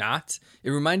not. It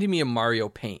reminded me of Mario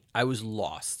Paint. I was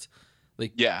lost.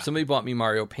 Like somebody bought me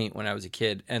Mario Paint when I was a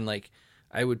kid, and like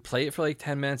I would play it for like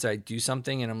 10 minutes. I'd do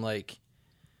something and I'm like,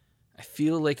 I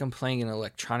feel like I'm playing an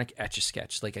electronic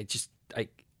Etch-a-Sketch. Like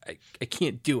I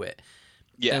can't do it.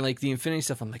 Yeah. And like the Infinity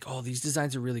stuff, I'm like, oh, these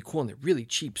designs are really cool and they're really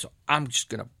cheap, so I'm just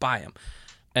gonna buy them.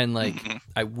 And like,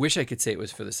 I wish I could say it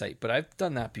was for the site, but I've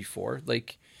done that before.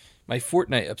 Like, my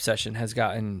Fortnite obsession has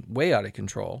gotten way out of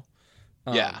control.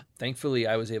 Thankfully,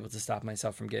 I was able to stop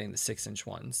myself from getting the 6-inch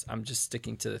ones. I'm just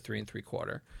sticking to the 3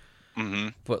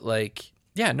 3/4. But like,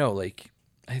 like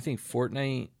I think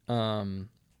Fortnite.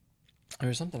 There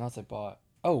was something else I bought.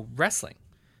 Oh, wrestling.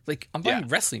 Like I'm buying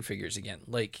wrestling figures again.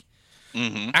 Like.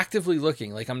 Actively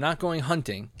looking. Like I'm not going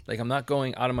hunting. Like I'm not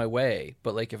going out of my way.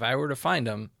 But like if I were to find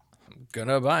them, I'm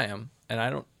gonna buy them. And I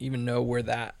don't even know where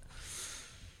that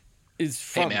is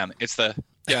from. Hey man, it's I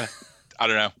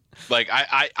don't know. Like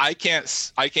I can't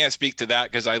speak to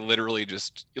that because I literally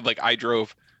just like I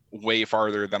drove way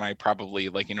farther than I probably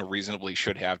like reasonably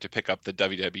should have to pick up the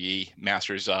WWE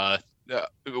Masters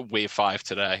Wave 5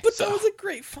 today. But that was a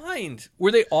great find.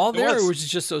 Were they all there or was it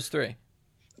just those 3?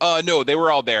 No, they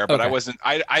were all there, but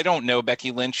okay. I don't know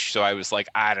Becky Lynch, so I was like,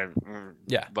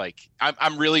 like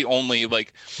I'm really only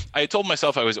like, I had told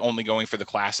myself I was only going for the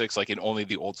classics, like, and only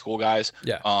the old school guys.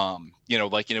 Yeah.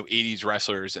 Like, 80s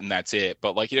wrestlers and that's it.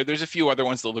 But like, there's a few other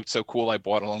ones that looked so cool I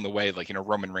bought along the way, like,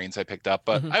 Roman Reigns I picked up,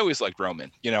 but I always liked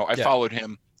Roman, I followed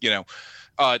him, to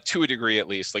a degree at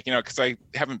least, like, because I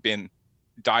haven't been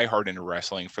diehard into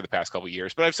wrestling for the past couple of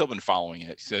years, but I've still been following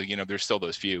it. So, there's still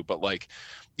those few, but like,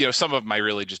 some of them I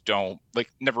really just don't like,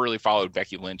 never really followed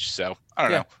Becky Lynch. So I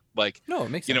don't know, like, no,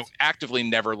 it makes sense. Actively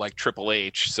never like Triple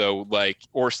H. So like,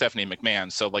 or Stephanie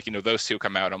McMahon. So like, those two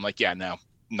come out. I'm like, no,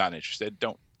 not interested.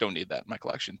 Don't need that in my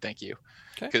collection. Thank you.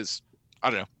 Cause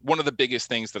I don't know. One of the biggest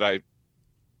things that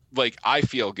I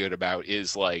feel good about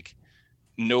is like,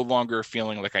 no longer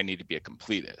feeling like I need to be a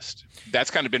completist. That's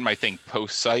kind of been my thing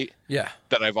post-site. Yeah.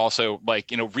 That I've also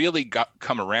like, really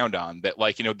come around on that.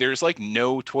 Like, there's like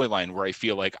no toy line where I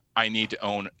feel like I need to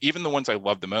own, even the ones I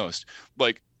love the most,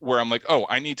 like where I'm like, oh,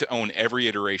 I need to own every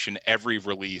iteration, every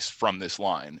release from this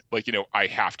line. Like, I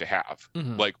have to have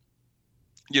like,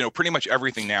 pretty much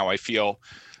everything now I feel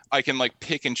I can like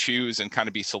pick and choose and kind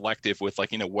of be selective with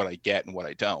like, what I get and what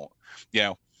I don't,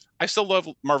 I still love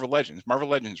Marvel Legends. Marvel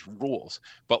Legends rules.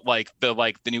 But like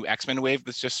the new X-Men wave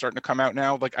that's just starting to come out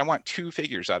now, like I want 2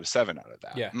 figures out of 7 out of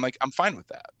that. Yeah. I'm like, I'm fine with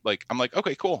that. Like, I'm like,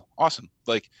 okay, cool, awesome.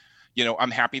 Like, you know,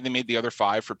 I'm happy they made the other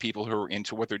 5 for people who are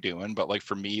into what they're doing. But like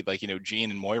for me, like, you know,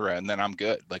 Jean and Moira, and then I'm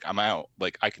good. Like I'm out.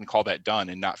 Like I can call that done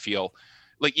and not feel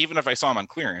like, even if I saw them on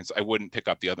clearance, I wouldn't pick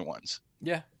up the other ones.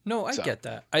 Yeah. No, I get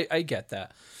that. I get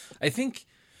that. I think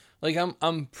like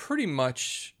I'm pretty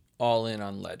much all in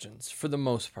on Legends for the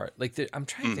most part. Like I'm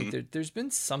trying to think. There's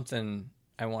been something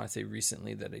I want to say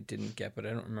recently that I didn't get, but I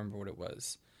don't remember what it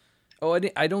was. Oh,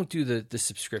 I don't do the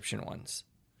subscription ones.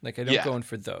 Like I don't go in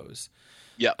for those.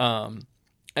 Yeah.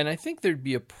 And I think there'd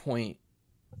be a point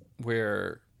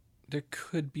where there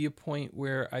could be a point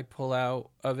where I pull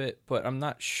out of it, but I'm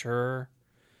not sure.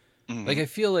 Like I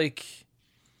feel like,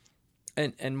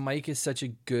 and Mike is such a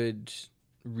good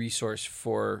resource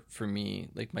for me,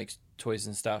 like Mike's Toys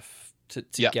and stuff to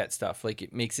get stuff. Like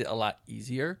it makes it a lot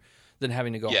easier than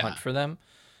having to go hunt for them.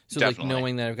 So definitely. Like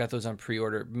knowing that I've got those on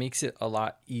pre-order makes it a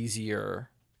lot easier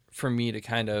for me to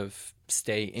kind of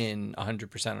stay in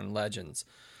 100% on Legends.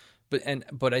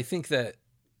 But I think that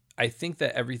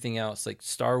everything else, like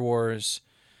Star Wars,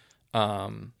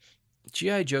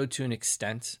 G.I. Joe to an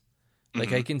extent,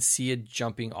 like I can see a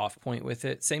jumping off point with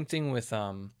it. Same thing with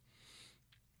oh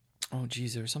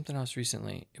geez, there was something else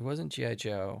recently. It wasn't G.I.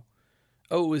 Joe.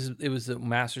 Oh, it was the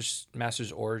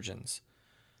Masters Origins.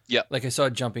 Yeah. Like I saw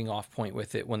a jumping off point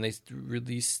with it when they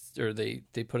released, or they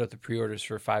put up the pre-orders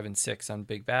for 5 and 6 on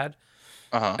Big Bad.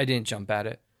 I didn't jump at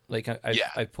it. Like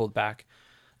I pulled back.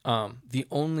 The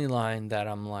only line that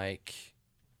I'm like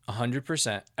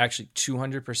 100%, actually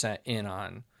 200% in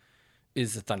on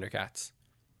is the Thundercats.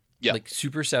 Yeah. Like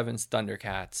Super 7's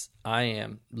Thundercats. I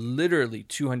am literally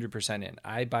 200% in.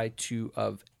 I buy 2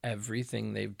 of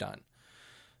everything they've done.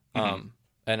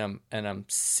 And I'm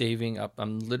saving up.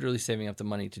 I'm literally saving up the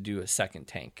money to do a second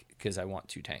tank because I want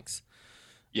 2 tanks.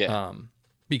 Yeah.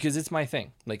 Because it's my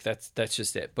thing. Like that's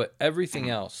just it. But everything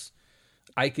else,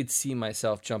 I could see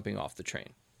myself jumping off the train.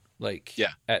 Like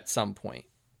at some point.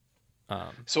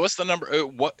 So what's the number?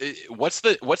 What's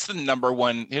the number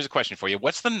one? Here's a question for you.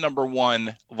 What's the number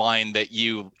one line that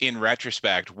you, in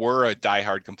retrospect, were a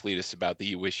diehard completist about that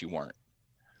you wish you weren't?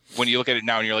 When you look at it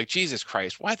now and you're like, Jesus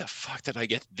Christ, why the fuck did I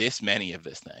get this many of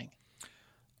this thing?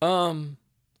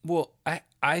 Well,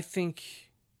 I think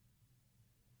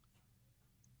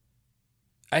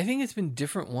it's been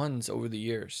different ones over the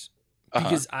years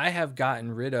because I have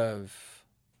gotten rid of,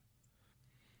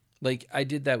 like I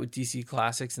did that with DC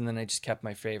Classics and then I just kept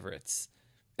my favorites.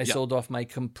 I sold off my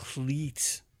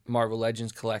complete Marvel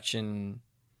Legends collection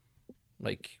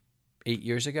like 8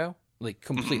 years ago, like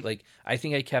complete. Like I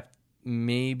think I kept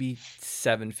maybe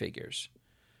 7 figures.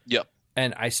 Yep.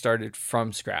 And I started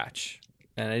from scratch.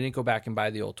 And I didn't go back and buy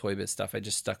the old Toy Biz stuff. I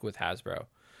just stuck with Hasbro.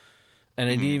 And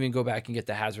I didn't even go back and get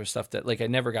the Hasbro stuff that, like, I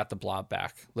never got the Blob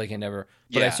back. Like, I never,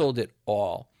 but I sold it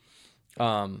all.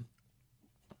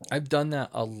 I've done that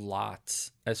a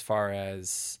lot as far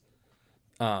as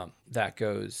that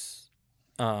goes.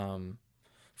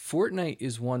 Fortnite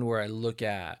is one where I look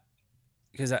at,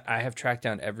 because I have tracked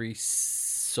down every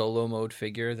solo mode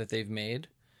figure that they've made.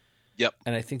 Yep.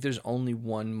 And I think there's only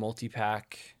one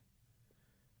multi-pack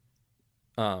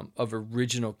of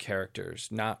original characters,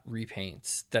 not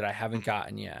repaints, that I haven't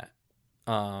gotten yet.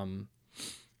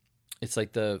 It's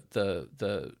like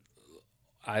the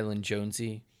Island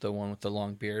Jonesy, the one with the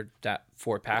long beard, that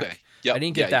 4-pack. Okay. Yep. I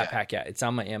didn't get that pack yet. It's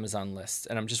on my Amazon list,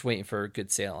 and I'm just waiting for a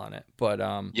good sale on it. But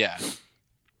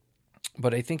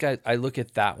but I think I look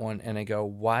at that one and I go,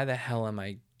 why the hell am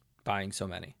I buying so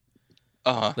many?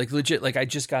 Like legit, like I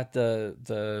just got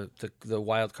the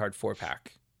wild card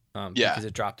 4-pack because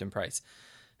it dropped in price.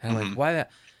 And I'm like, why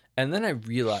that? And then I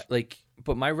realized, like,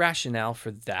 but my rationale for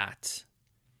that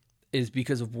is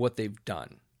because of what they've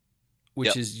done,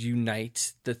 which is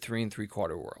unite the 3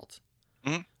 3/4 world.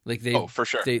 Like for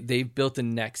sure. They've built a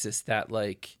nexus that,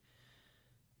 like,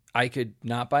 I could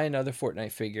not buy another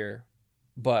Fortnite figure,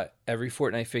 but every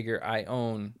Fortnite figure I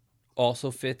own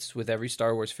also fits with every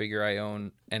Star Wars figure I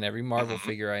own, and every Marvel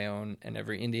figure I own, and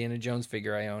every Indiana Jones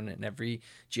figure I own, and every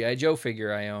G.I. Joe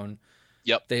figure I own.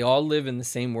 Yep. They all live in the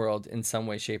same world in some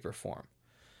way, shape, or form.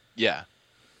 Yeah.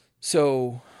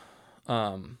 So,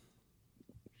 I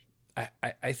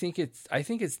think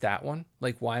it's that one.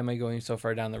 Like, why am I going so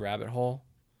far down the rabbit hole?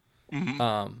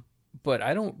 But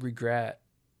I don't regret.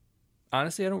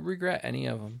 Honestly, I don't regret any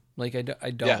of them. Like, I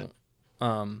don't.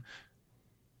 Yeah.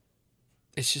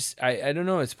 It's just I don't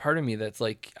know. It's part of me that's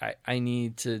like I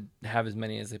need to have as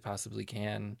many as I possibly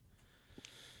can.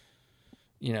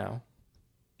 You know.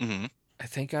 I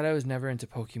thank God I was never into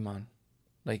Pokemon.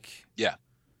 Like, yeah,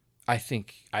 I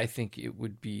think it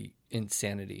would be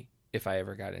insanity if I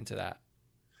ever got into that.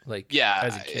 Like, yeah,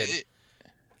 as a kid,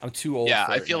 I'm too old. Yeah,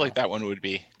 for I it feel now. like that one would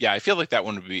be. Yeah, I feel like that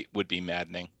one would be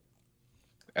maddening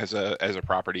as a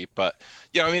property. But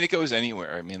yeah, I mean, it goes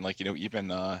anywhere. I mean, like even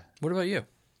What about you?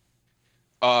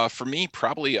 for me,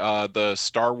 probably the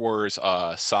Star Wars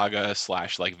saga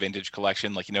slash like vintage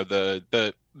collection. Like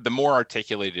the more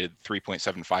articulated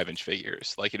 3.75-inch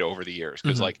figures. Like over the years,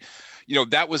 because like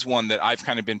that was one that I've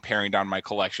kind of been paring down my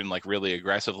collection like really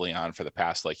aggressively on for the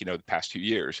past like the past 2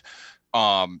 years.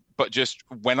 But just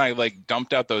when I like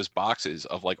dumped out those boxes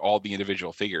of like all the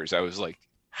individual figures, I was like,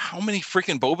 how many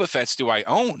freaking Boba Fett's do I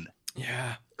own?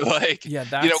 Yeah. Like, yeah,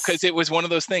 that's... because it was one of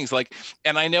those things like,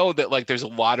 and I know that like there's a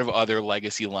lot of other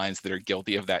legacy lines that are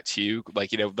guilty of that too.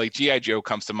 Like, like G.I. Joe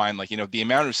comes to mind, like, the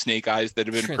amount of Snake Eyes that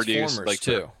have been produced, like,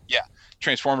 too.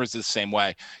 Transformers is the same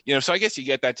way, so I guess you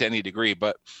get that to any degree,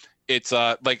 but it's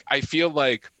like, I feel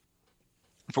like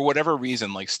for whatever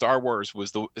reason, like Star Wars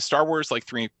like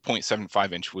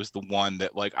 3.75-inch was the one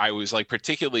that like I was like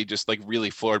particularly just like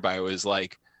really floored by. I was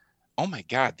like, oh my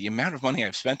God, the amount of money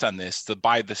I've spent on this to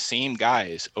buy the same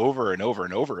guys over and over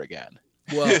and over again.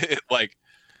 Well, like,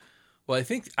 well, I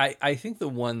think the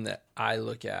one that I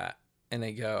look at and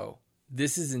I go,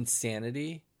 this is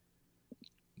insanity,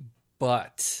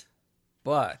 but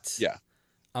yeah,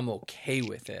 I'm okay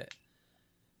with it.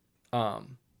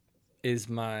 Is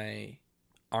my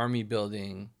army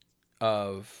building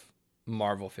of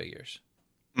Marvel figures.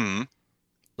 Mm-hmm.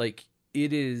 Like,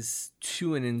 it is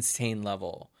to an insane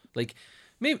level. Like,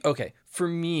 maybe, okay, for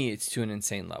me, it's to an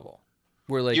insane level.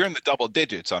 Where like you're in the double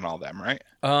digits on all them, right?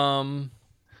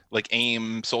 Like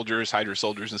AIM soldiers, Hydra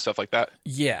soldiers, and stuff like that.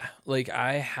 Yeah, like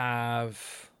I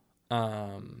have,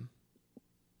 I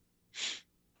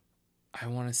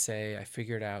want to say I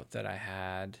figured out that I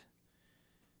had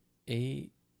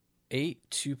eight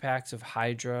 2-packs of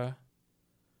Hydra,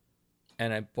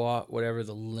 and I bought whatever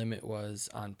the limit was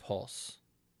on Pulse.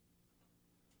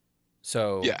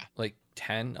 So yeah, like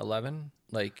 10, 11,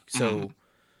 like so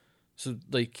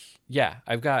like, yeah,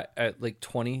 I've got like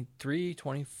 23,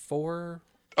 24.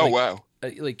 Oh, like, wow.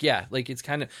 Like, yeah, like it's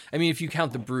kind of, I mean, if you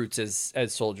count the brutes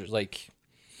as soldiers, like,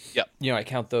 yep, I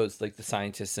count those like the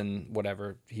scientists and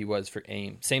whatever he was for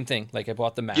AIM. Same thing. Like, I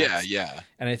bought the max. Yeah.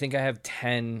 And I think I have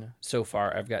 10 so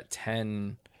far. I've got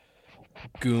 10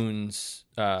 goons,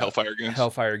 Hellfire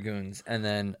goons, and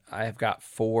then I've got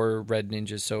 4 red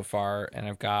ninjas so far, and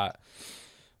I've got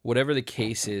whatever the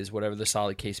case is, whatever the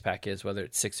solid case pack is, whether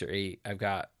it's 6 or 8. I've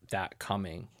got that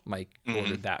coming. Mike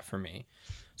ordered that for me,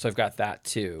 so I've got that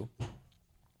too.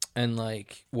 And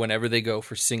like, whenever they go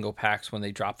for single packs, when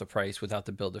they drop the price without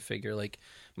the Build-A-Figure, like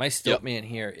my Stilt Man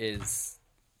here is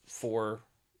 4,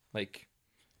 like,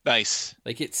 nice.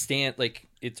 Like it's at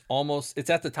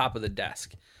the top of the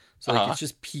desk. So like it's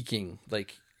just peaking,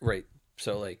 like, right.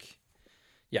 So like,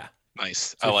 yeah.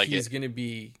 Nice. So I like it. He's going to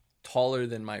be taller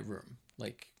than my room.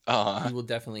 Like, he will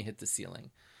definitely hit the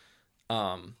ceiling.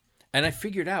 And I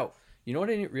figured out, you know what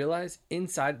I didn't realize?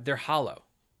 Inside, they're hollow.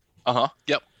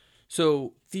 Yep.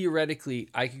 So theoretically,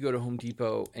 I could go to Home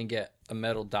Depot and get a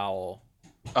metal dowel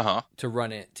to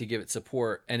run it, to give it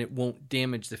support, and it won't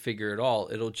damage the figure at all.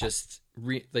 It'll just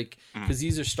because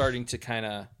these are starting to kind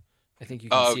of, I think you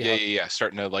can see. Yeah.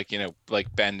 Starting to like,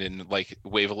 like bend and like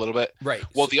wave a little bit. Right.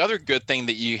 Well, the other good thing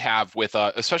that you have with,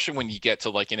 especially when you get to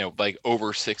like, like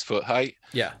over 6 foot height.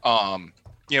 Yeah.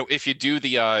 If you do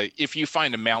if you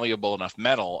find a malleable enough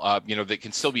metal, that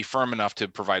can still be firm enough to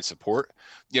provide support,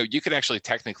 you could actually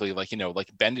technically like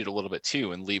bend it a little bit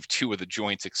too and leave 2 of the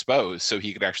joints exposed so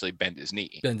he could actually bend his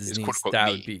knee. Bend his knees.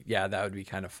 That would be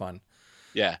kind of fun.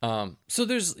 Yeah. So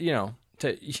there's,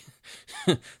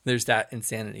 there's that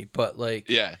insanity, but like,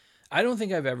 yeah, I don't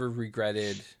think I've ever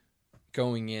regretted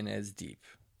going in as deep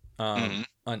on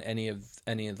any of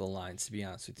the lines, to be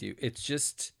honest with you. It's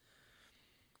just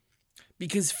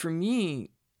because for me,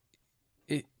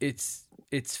 it's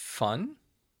fun.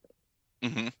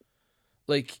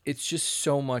 Like, it's just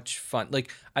so much fun.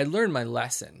 Like, I learned my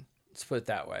lesson, let's put it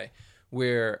that way,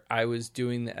 where I was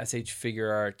doing the SH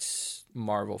Figure Arts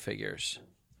Marvel figures.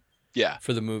 Yeah.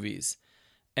 For the movies.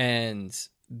 And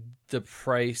the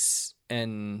price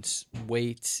and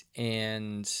weight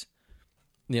and,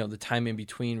 the time in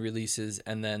between releases,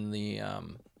 and then the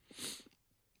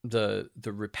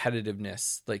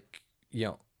repetitiveness, like,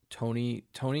 Tony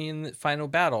in the final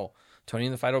battle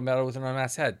with an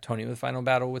unmasked head, Tony in the final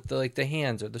battle with the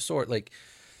hands or the sword, like,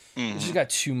 it just got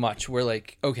too much. We're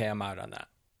like, okay, I'm out on that.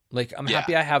 Like, I'm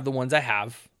happy I have the ones I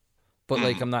have, but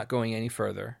like, I'm not going any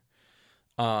further.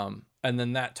 And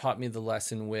then that taught me the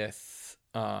lesson with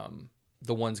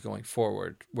the ones going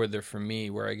forward, where they're for me,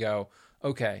 where I go,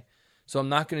 okay, so I'm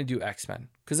not going to do X-Men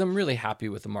because I'm really happy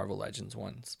with the Marvel Legends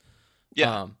ones.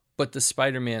 Yeah. But the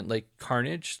Spider-Man, like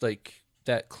Carnage, like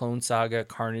that Clone Saga,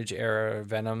 Carnage era,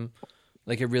 Venom,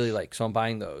 like I really like. So I'm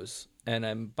buying those, and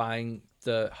I'm buying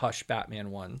the Hush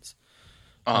Batman ones.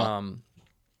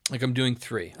 Like I'm doing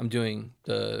 3. I'm doing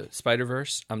the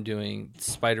Spider-Verse. I'm doing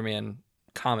Spider-Man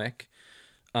comic,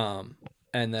 and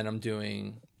then I'm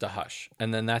doing the Hush,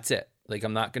 and then that's it. Like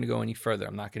I'm not going to go any further.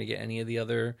 I'm not going to get any of the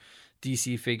other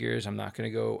DC figures. I'm not going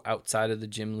to go outside of the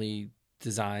Jim Lee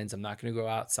designs. I'm not going to go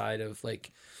outside of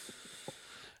like,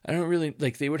 I don't really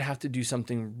like, they would have to do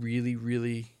something really,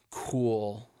 really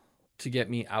cool to get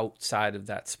me outside of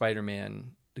that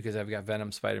Spider-Man, because I've got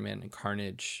Venom, Spider-Man, and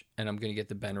Carnage, and I'm going to get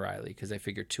the Ben Reilly because I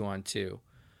figure 2 on 2.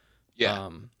 Yeah.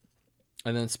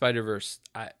 And then Spider-Verse,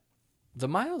 the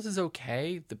Miles is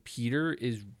okay. The Peter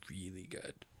is really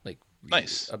good. Like really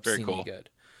nice. Obscenely Very cool. Good.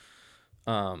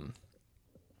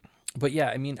 But yeah,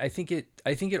 I mean, I think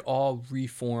it all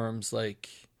reforms like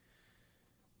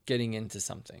getting into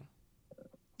something.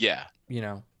 Yeah. You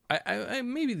know, I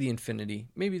maybe the Infinity,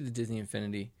 maybe the Disney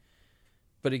Infinity,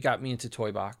 but it got me into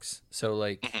Toy Box. So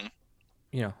like,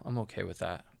 you know, I'm okay with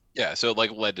that. Yeah. So it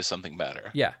like led to something better.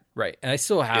 Yeah. Right. And I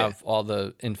still have all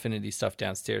the Infinity stuff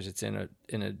downstairs. It's in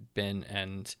a bin,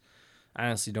 and I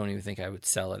honestly don't even think I would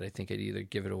sell it. I think I'd either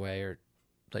give it away or,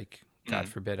 like, God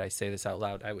forbid I say this out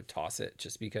loud, I would toss it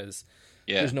just because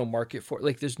there's no market for it.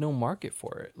 Like, there's no market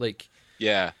for it. Like,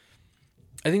 yeah,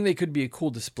 I think they could be a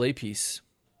cool display piece,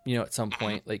 you know, at some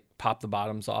point, like pop the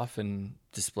bottoms off and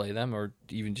display them, or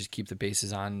even just keep the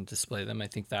bases on and display them. I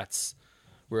think that's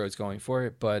where I was going for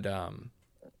it. But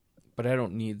I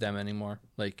don't need them anymore.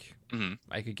 Like,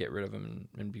 I could get rid of them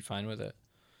and be fine with it.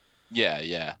 Yeah.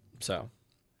 Yeah. So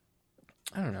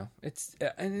I don't know.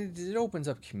 It opens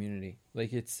up community.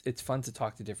 Like it's fun to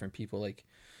talk to different people. Like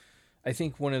I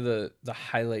think one of the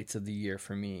highlights of the year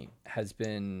for me has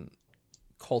been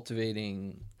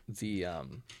cultivating the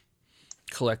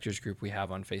collectors group we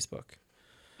have on Facebook.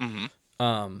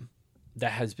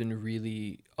 That has been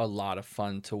really a lot of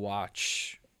fun to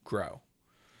watch grow.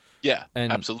 Yeah,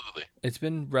 and absolutely. It's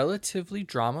been relatively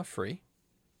drama free.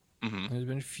 There's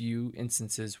been a few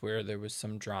instances where there was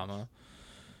some drama.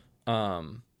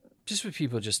 Just with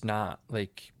people just not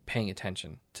like paying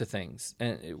attention to things,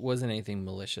 and it wasn't anything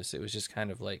malicious. It was just kind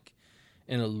of like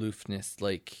an aloofness,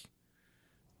 like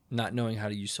not knowing how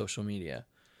to use social media.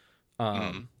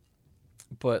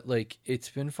 But like it's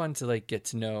been fun to like get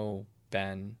to know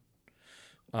Ben,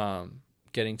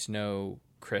 getting to know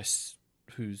Chris,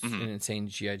 who's an insane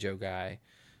G.I. Joe guy,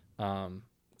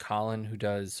 Colin, who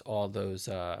does all those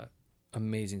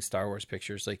amazing Star Wars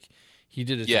pictures. Like he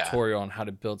did a tutorial on how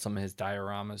to build some of his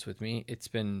dioramas with me. It's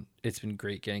been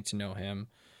great getting to know him.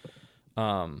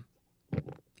 And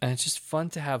it's just fun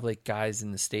to have like guys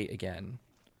in the state again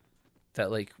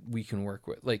that like we can work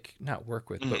with, like not work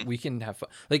with, but we can have fun.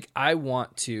 Like I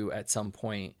want to, at some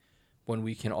point when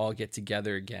we can all get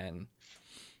together again,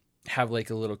 have like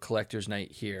a little collector's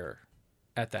night here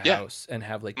at the house and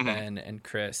have like Ben and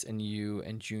Chris and you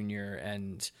and Junior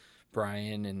and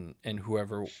Brian and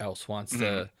whoever else wants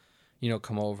to, you know,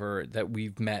 come over that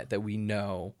we've met, that we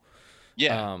know.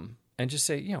 Yeah. And just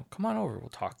say, you know, come on over. We'll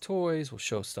talk toys. We'll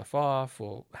show stuff off.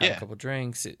 We'll have a couple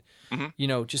drinks. You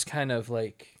know, just kind of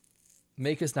like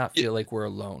make us not feel like we're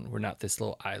alone. We're not this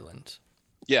little island.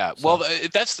 Yeah. So. Well,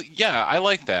 I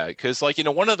like that. Because like, you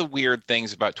know, one of the weird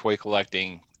things about toy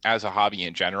collecting as a hobby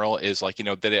in general is like, you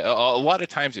know, that a lot of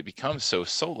times it becomes so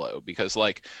solo because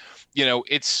like, you know,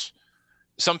 it's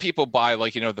some people buy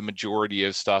like, you know, the majority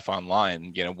of stuff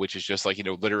online, you know, which is just like, you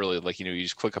know, literally like, you know, you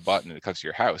just click a button and it comes to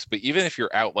your house. But even if you're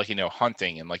out like, you know,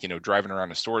 hunting and like, you know, driving around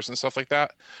the stores and stuff like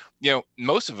that, you know,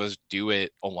 most of us do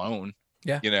it alone.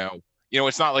 Yeah. You know,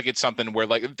 it's not like it's something where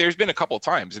like there's been a couple of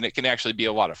times and it can actually be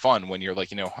a lot of fun when you're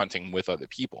like, you know, hunting with other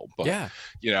people. But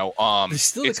you know, there's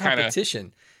still a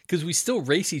competition because we still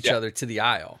race each other to the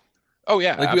aisle. Oh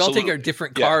yeah, like we all take our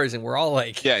different cars and we're all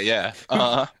like,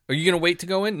 are you gonna wait to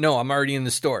go in? No, I'm already in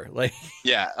the store. Like,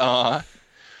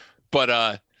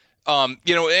 but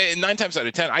you know, 9 times out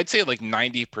of 10, I'd say like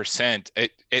 90%,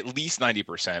 at least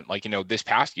 90%. Like, you know, this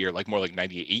past year, like more like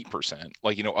 98%.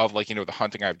 Like, you know, of like, you know, the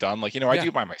hunting I've done, like, you know, I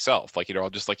do by myself. Like, you know, I'll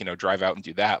just like, you know, drive out and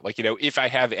do that. Like, you know, if I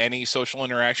have any social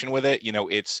interaction with it, you know,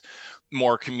 it's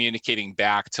more communicating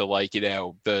back to like, you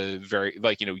know, the very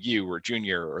like, you know, you or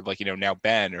Junior or like, you know, now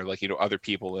Ben or like, you know, other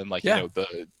people in like, you know,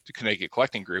 the Connecticut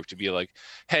collecting group to be like,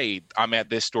 hey, I'm at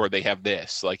this store, they have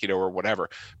this, like, you know, or whatever.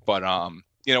 But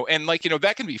you know, and like, you know,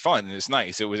 that can be fun and it's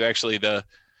nice. It was actually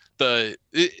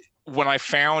when I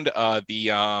found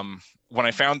when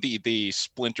I found the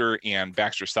Splinter and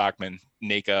Baxter Stockman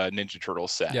NECA Ninja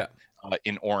Turtles set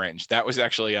in orange, that was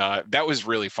actually that was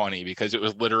really funny because it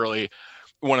was literally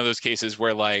one of those cases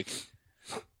where like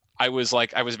I was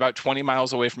about 20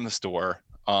 miles away from the store.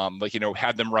 Like, you know,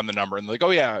 had them run the number and like,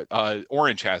 oh yeah,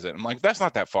 Orange has it. I'm like, that's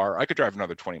not that far. I could drive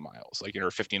another 20 miles, like, you know,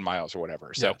 or 15 miles or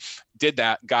whatever. So did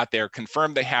that, got there,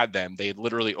 confirmed they had them. They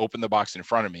literally opened the box in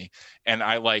front of me. And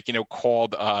I like, you know,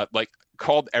 called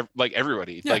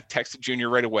everybody, like texted Junior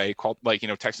right away, called, like, you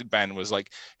know, texted Ben, was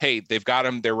like, hey, they've got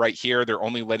them. They're right here. They're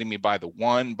only letting me buy the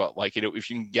one, but like, you know, if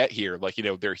you can get here, like, you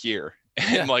know, they're here.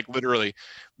 And like, literally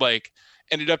like,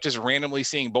 ended up just randomly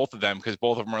seeing both of them because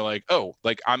both of them are like, oh,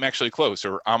 like I'm actually close,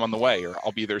 or I'm on the way, or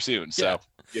I'll be there soon. So,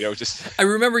 you know, just I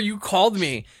remember you called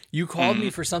me. You called me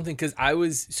for something because I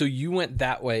was you went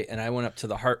that way and I went up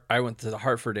to I went to the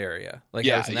Hartford area. Like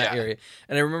I was in that area.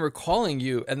 And I remember calling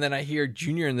you, and then I hear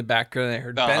Junior in the background, and I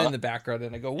heard Ben in the background,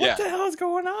 and I go, what the hell is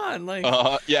going on? Like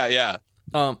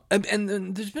and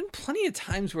then there's been plenty of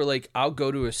times where like I'll go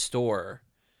to a store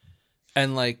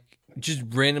and like just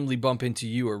randomly bump into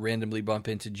you or randomly bump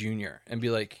into Junior and be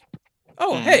like,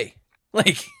 oh, hey,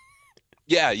 like,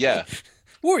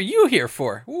 what are you here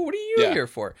for? What are you here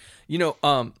for? You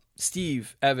know,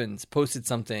 Steve Evans posted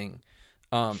something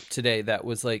today that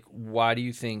was like, why do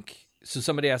you think, so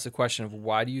somebody asked a question of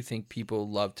why do you think people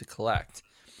love to collect?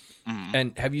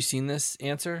 And have you seen this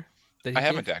answer? That I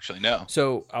haven't actually, no.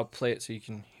 So I'll play it so you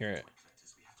can hear it.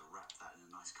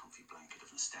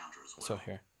 So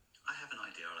here.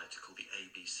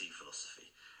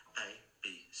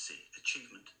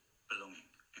 Achievement, belonging,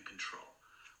 and control.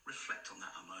 Reflect on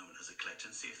that a moment as a collector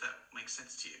and see if that makes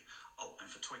sense to you. Oh, and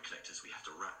for toy collectors, we have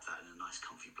to wrap that in a nice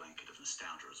comfy blanket of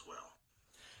nostalgia as well.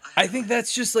 I think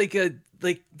that's just like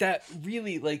that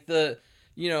really like the,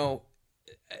 you know,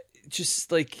 just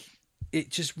like it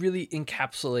just really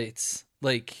encapsulates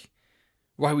like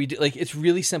why we do, like it's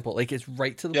really simple. Like it's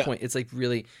right to the point. It's like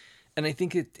really, and I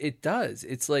think it does.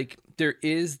 It's like there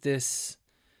is this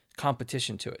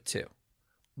competition to it too.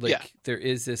 Like there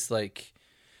is this like,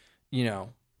 you know,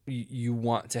 you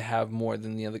want to have more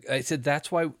than the other. I said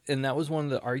that's why, and that was one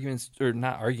of the arguments, or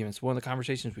not arguments, one of the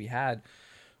conversations we had,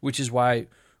 which is why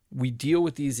we deal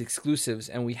with these exclusives,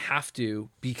 and we have to,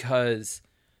 because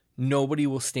nobody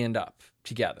will stand up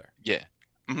together. Yeah.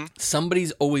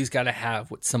 Somebody's always got to have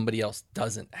what somebody else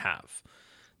doesn't have.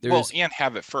 And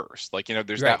have it first. Like, you know,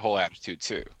 there's that whole attitude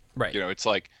too. Right. You know, it's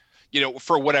like, you know,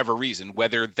 for whatever reason,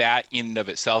 whether that in and of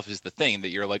itself is the thing that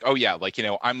you're like, oh yeah, like, you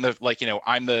know, I'm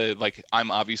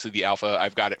obviously the alpha.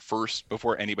 I've got it first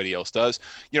before anybody else does,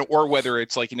 you know, or whether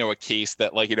it's like, you know, a case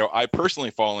that like, you know, I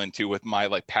personally fall into with my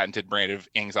like patented brand of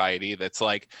anxiety. That's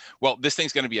like, well, this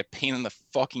thing's going to be a pain in the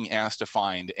fucking ass to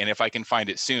find. And if I can find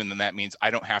it soon, then that means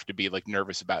I don't have to be like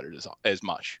nervous about it as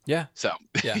much. Yeah. So,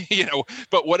 you know,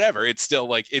 but whatever, it's still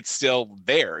like, it's still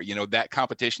there, you know, that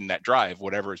competition, that drive,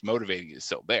 whatever is motivating is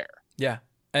still there. Yeah.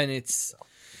 And it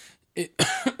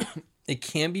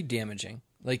can be damaging.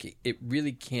 Like it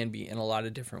really can be in a lot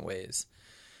of different ways.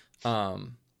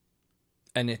 And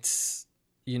it's,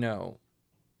 you know,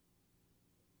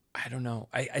 I don't know.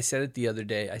 I said it the other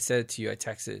day. I said it to you. I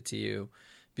texted it to you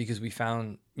because we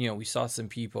found, you know, we saw some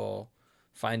people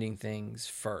finding things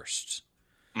first.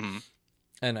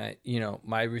 And I, you know,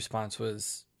 my response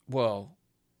was, well,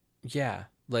 yeah,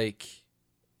 like,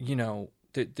 you know,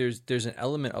 there's an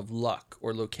element of luck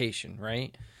or location,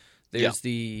 right? There's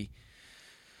the,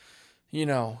 you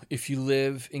know, if you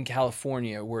live in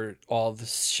California where all the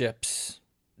ships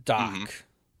dock,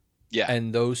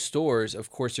 and those stores, of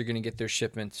course, are going to get their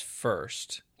shipments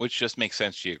first. Which just makes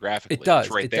sense geographically. It does.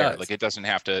 It's right there. Like it doesn't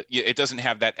have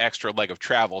that extra leg of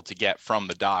travel to get from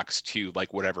the docks to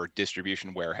like whatever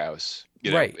distribution warehouse,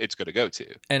 you know, it's going to go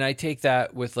to. And I take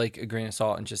that with like a grain of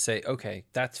salt and just say, okay,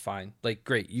 that's fine. Like,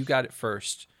 great. You got it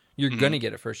first. You're going to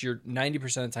get it first. You're 90%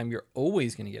 of the time, you're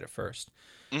always going to get it first.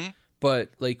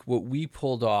 But like what we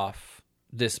pulled off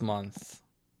this month,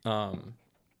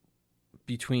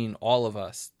 between all of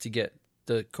us to get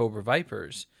the Cobra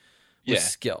Vipers was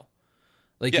skill.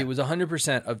 Like it was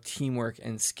 100% of teamwork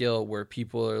and skill where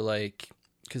people are like,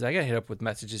 because I got hit up with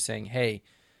messages saying, hey,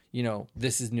 you know,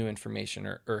 this is new information,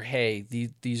 or hey,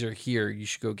 these are here. You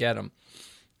should go get them.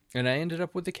 And I ended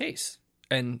up with the case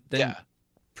and then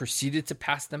proceeded to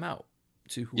pass them out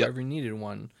to whoever needed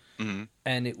one.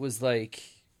 And it was like,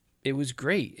 it was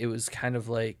great. It was kind of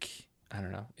like, I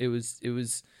don't know. It was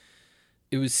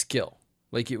skill.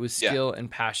 Like it was skill and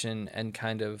passion and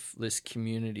kind of this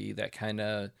community that kind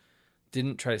of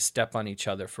didn't try to step on each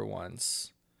other for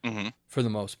once, for the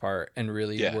most part, and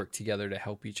really work together to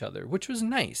help each other, which was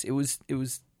nice. It was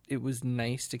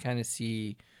nice to kind of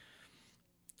see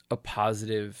a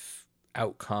positive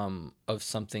outcome of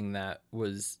something that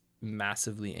was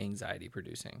massively anxiety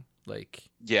producing, like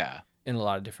in a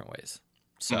lot of different ways.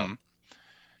 So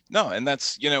no, and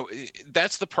that's,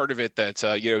 that's the part of it that,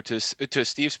 to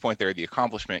Steve's point there, the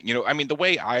accomplishment, I mean, the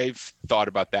way I've thought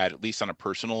about that, at least on a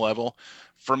personal level,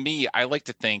 for me, I like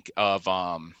to think of,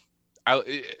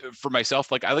 for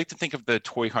myself, like I like to think of the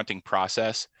toy hunting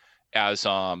process as,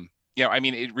 I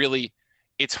mean,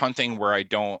 it's hunting where I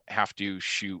don't have to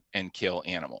shoot and kill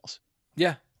animals.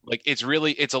 Yeah. Like it's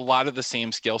a lot of the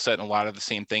same skill set and a lot of the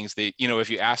same things that, if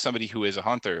you ask somebody who is a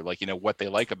hunter, like, what they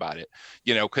like about it,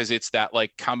 because it's that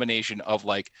like combination of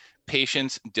like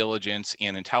patience, diligence,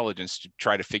 and intelligence to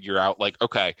try to figure out like,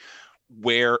 okay,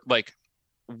 where, like,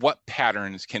 what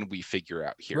patterns can we figure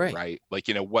out here, right? Like,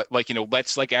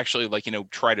 let's like actually like,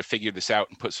 try to figure this out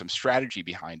and put some strategy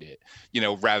behind it,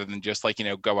 rather than just like,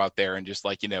 go out there and just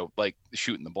like, like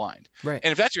shoot in the blind. Right.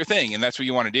 And if that's your thing and that's what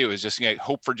you want to do is just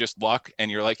hope for just luck,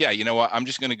 and you're like, yeah, you know what, I'm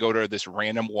just going to go to this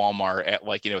random Walmart at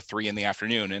like, 3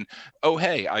 p.m. and, oh,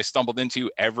 hey, I stumbled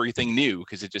into everything new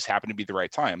because it just happened to be the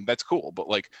right time. That's cool. But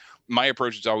like my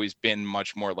approach has always been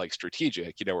much more like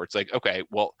strategic, where it's like, okay,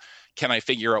 well, can I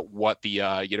figure out what the,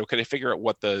 can I figure out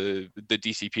what the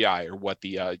DCPI or what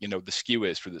the, the SKU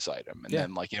is for this item? And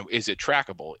then like, is it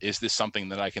trackable? Is this something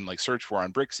that I can like search for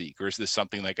on BrickSeek, or is this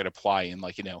something that I could apply in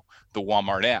like, the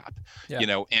Walmart app,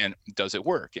 and does it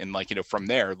work? And like, from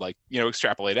there, like,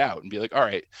 extrapolate out and be like, all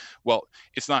right, well,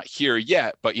 it's not here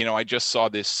yet, but, I just saw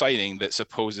this sighting that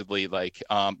supposedly like,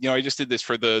 I just did this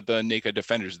for the NECA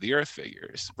Defenders of the Earth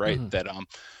figures, right? That,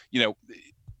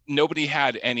 nobody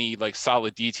had any like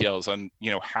solid details on,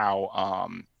 how,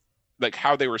 like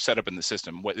how they were set up in the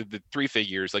system, what the 3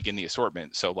 figures like in the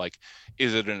assortment. So like,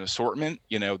 is it an assortment,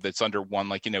 that's under one,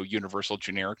 like, universal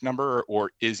generic number,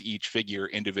 or is each figure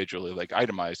individually like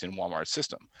itemized in Walmart's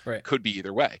system? Right. Could be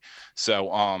either way.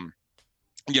 So,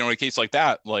 in a case like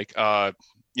that, like,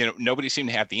 nobody seemed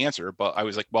to have the answer, but I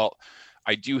was like, well,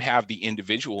 I do have the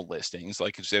individual listings,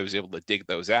 like, because I was able to dig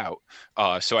those out.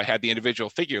 So I had the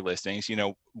individual figure listings,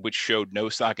 which showed no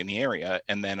stock in the area,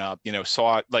 and then,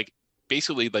 saw like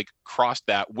basically like crossed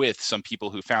that with some people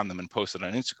who found them and posted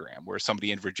on Instagram, where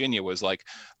somebody in Virginia was like,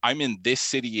 I'm in this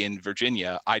city in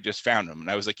Virginia, I just found them. And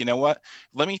I was like, you know what,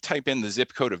 let me type in the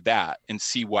zip code of that and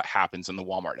see what happens in the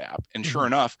Walmart app. And sure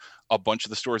enough, a bunch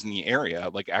of the stores in the area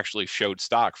like actually showed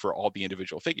stock for all the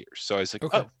individual figures. So I was like,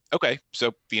 oh, okay.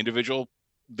 So the individual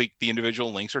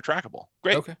links are trackable.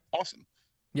 Great. Okay. Awesome.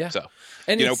 Yeah. So,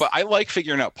 and but I like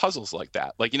figuring out puzzles like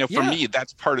that. Like, for me,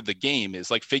 that's part of the game,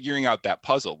 is like figuring out that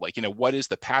puzzle. Like, what is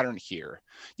the pattern here?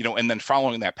 And then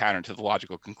following that pattern to the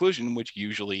logical conclusion, which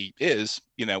usually is,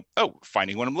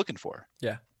 finding what I'm looking for.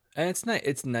 Yeah. And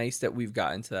it's nice that we've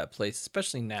gotten to that place,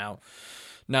 especially now,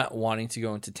 not wanting to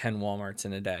go into 10 Walmarts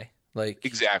in a day. Like,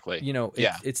 exactly.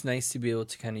 It's nice to be able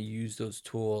to kind of use those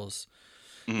tools.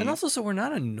 And also, so we're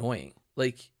not annoying.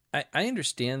 Like, I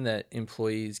understand that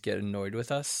employees get annoyed with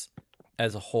us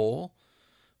as a whole,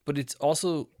 but it's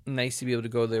also nice to be able to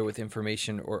go there with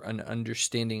information or an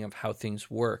understanding of how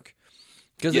things work.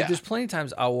 Because like, there's plenty of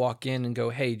times I'll walk in and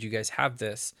go, hey, do you guys have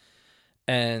this?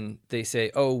 And they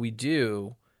say, oh, we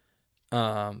do.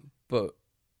 But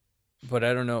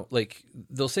I don't know. Like,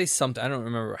 they'll say something. I don't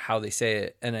remember how they say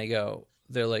it. And I go,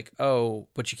 they're like, oh,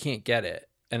 but you can't get it.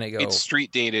 And I go, it's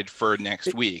street dated for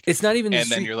next week. It's not even,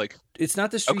 then you're like, it's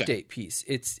not the street date piece.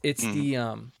 It's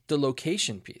the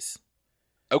location piece.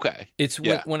 Okay. It's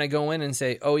when I go in and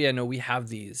say, oh yeah, no, we have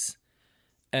these.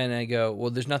 And I go,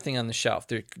 well, there's nothing on the shelf.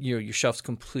 Your shelf's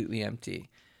completely empty.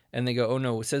 And they go, oh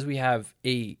no, it says we have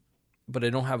 8, but I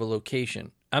don't have a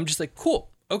location. I'm just like,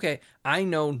 cool. Okay. I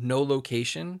know no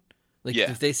location. Like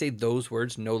if they say those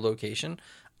words, no location,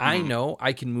 I know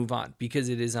I can move on because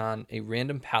it is on a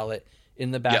random pallet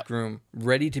in the back room,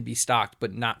 ready to be stocked,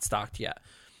 but not stocked yet.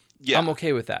 Yeah. I'm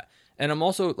okay with that. And I'm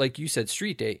also, like you said,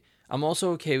 street date. I'm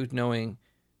also okay with knowing,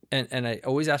 and I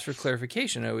always ask for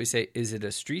clarification. I always say, is it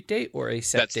a street date or a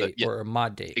set date or a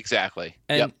mod date? Exactly.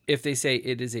 And if they say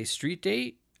it is a street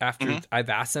date, after I've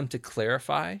asked them to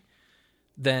clarify,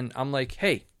 then I'm like,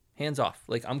 hey, hands off.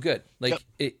 Like, I'm good. Like,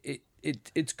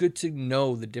 it's good to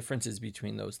know the differences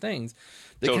between those things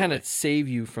that kind of save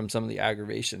you from some of the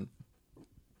aggravation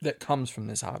that comes from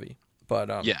this hobby. But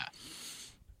no,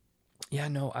 I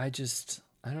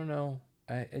don't know.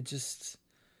 I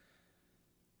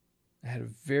had a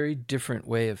very different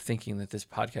way of thinking that this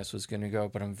podcast was going to go,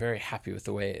 but I'm very happy with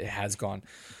the way it has gone.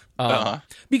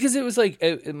 Because it was like,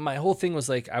 my whole thing was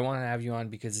like, I want to have you on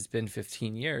because it's been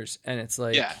 15 years. And it's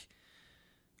like,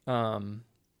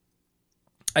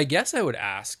 I guess I would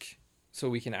ask, so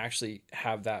we can actually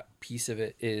have that piece of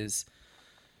it, is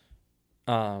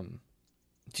Do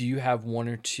you have one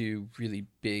or two really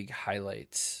big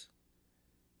highlights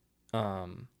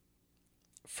from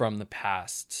the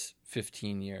past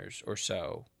 15 years or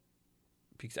so?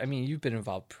 Because, I mean, you've been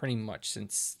involved pretty much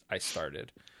since I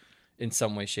started in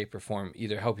some way, shape, or form,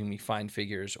 either helping me find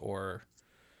figures or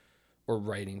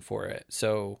writing for it.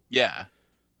 So, yeah,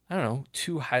 I don't know,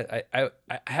 two I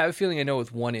have a feeling I know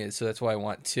what one is, so that's why I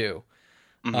want two.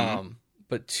 Mm-hmm.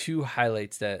 But two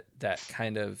highlights that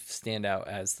kind of stand out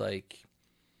as like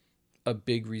a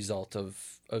big result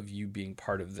of you being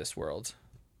part of this world.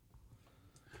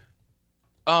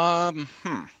 That's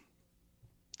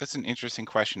an interesting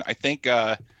question. I think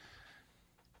I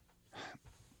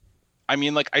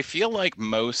mean, like, I feel like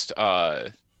most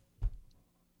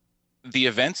the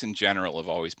events in general have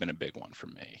always been a big one for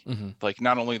me. Mm-hmm. Like,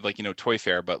 not only like, Toy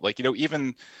Fair, but like,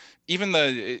 even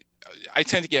I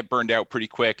tend to get burned out pretty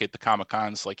quick at the Comic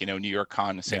Cons, like, New York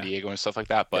Con and San Diego and stuff like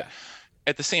that. But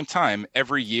at the same time,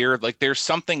 every year, like, there's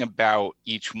something about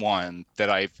each one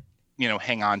that I've,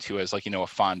 hang on to as like, a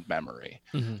fond memory.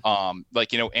 Mm-hmm.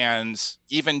 Like, and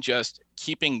even just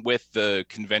keeping with the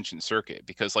convention circuit,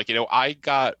 because like, I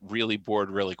got really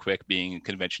bored really quick being a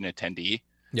convention attendee.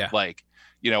 Yeah. Like,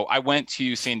 I went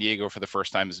to San Diego for the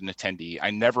first time as an attendee. I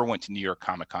never went to New York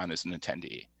Comic Con as an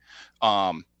attendee.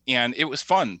 And it was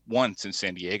fun once in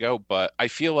San Diego, but I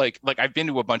feel like I've been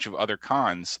to a bunch of other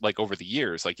cons like over the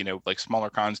years, like, like smaller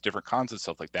cons, different cons and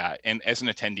stuff like that. And as an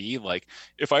attendee, like,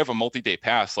 if I have a multi-day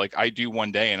pass, like I do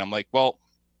one day and I'm like, well,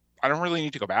 I don't really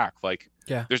need to go back. Like,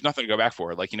 there's nothing to go back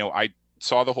for. Like, I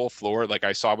saw the whole floor. Like,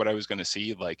 I saw what I was going to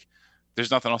see. Like,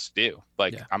 there's nothing else to do.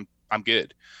 Like, I'm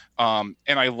good. And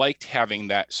I liked having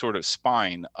that sort of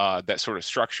spine, that sort of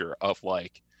structure of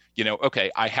like, okay,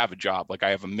 I have a job, like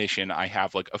I have a mission, I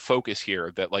have like a focus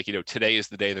here that like, today is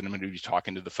the day that I'm going to be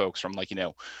talking to the folks from like,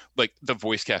 like the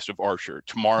voice cast of Archer.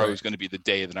 Tomorrow is going to be the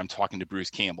day that I'm talking to Bruce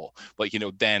Campbell. Like,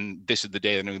 then this is the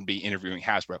day that I'm going to be interviewing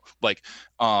Hasbro. Like,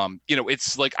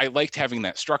 it's like, I liked having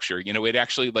that structure, it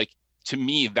actually like, to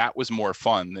me, that was more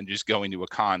fun than just going to a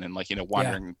con and like,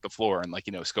 wandering the floor and like,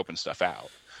 scoping stuff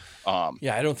out.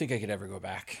 I don't think I could ever go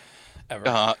back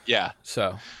ever.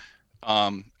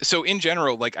 So in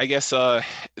general, like, I guess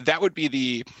that would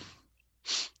be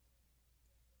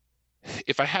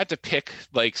if I had to pick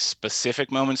like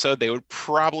specific moments, though, they would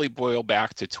probably boil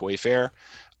back to Toy Fair.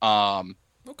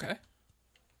 Okay.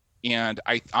 And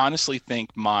I honestly think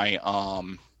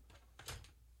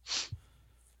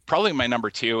probably my number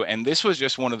two, and this was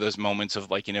just one of those moments of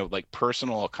like, like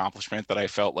personal accomplishment that I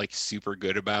felt like super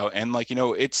good about. And like,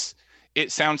 it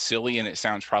sounds silly and it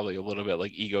sounds probably a little bit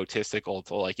like egotistical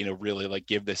to like, really like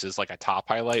give this as like a top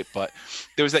highlight. But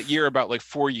there was that year about like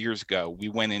 4 years ago, we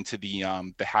went into the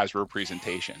Hasbro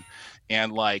presentation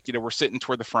and like, we're sitting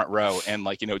toward the front row and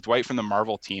like, Dwight from the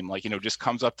Marvel team, like, just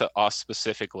comes up to us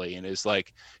specifically and is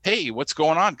like, hey, what's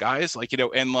going on, guys? Like,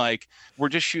 and like, we're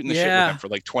just shooting the shit with him for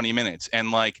like 20 minutes.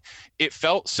 And like, it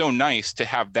felt so nice to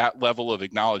have that level of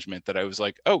acknowledgement that I was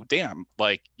like, oh, damn,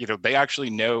 like, they actually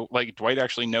know, like Dwight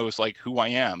actually knows like who I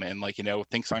am and like,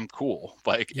 thinks I'm cool.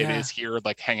 Like it is here,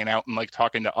 like hanging out and like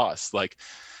talking to us. Like,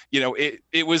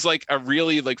 it was like a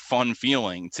really like fun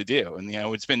feeling to do. And,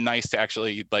 it's been nice to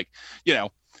actually like, it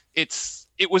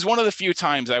was one of the few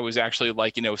times I was actually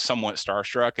like, somewhat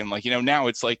starstruck. And like, now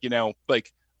it's like,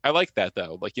 like, I like that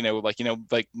though. Like,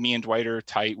 like me and Dwight are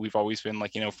tight. We've always been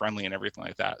like, friendly and everything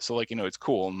like that. So like, it's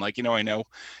cool. And like, I know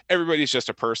everybody's just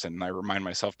a person. And I remind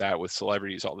myself that with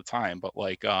celebrities all the time, but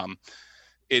like,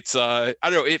 it's, I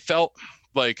don't know, it felt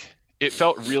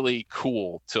really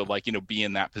cool to like, be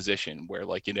in that position where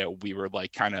like, we were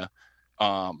like kind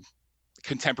of,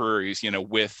 contemporaries,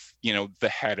 with, the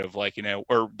head of like,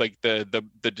 or like the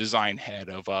design head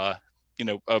of,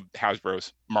 of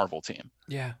Hasbro's Marvel team.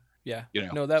 Yeah. Yeah.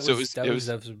 No, that was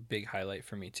a big highlight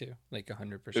for me too. Like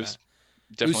 100%. It was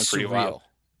definitely pretty surreal. wild.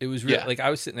 It was real. Like I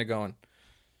was sitting there going,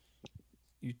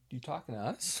 you talking to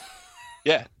us?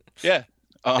 Yeah. Yeah.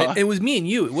 It was me and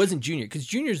you. It wasn't Junior, because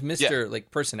Junior's Mr. like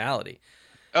personality.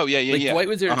 Oh yeah, yeah, like, Dwight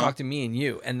was there to talk to me and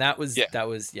you, and that was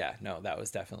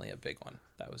definitely a big one.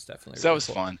 That was definitely so really that was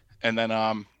cool. Fun. And then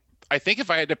I think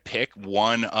if I had to pick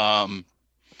one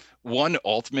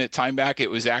ultimate time back,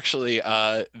 it was actually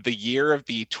the year of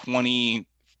the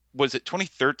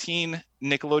 2013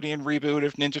 Nickelodeon reboot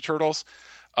of Ninja Turtles,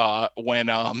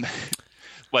 when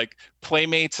like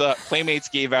Playmates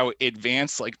gave out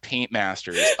advanced like paint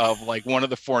masters of like one of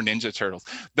the 4 Ninja Turtles.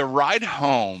 The ride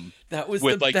home that was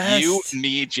with the like best. You,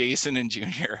 me, Jason, and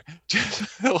Junior,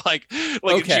 just like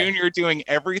okay. Junior doing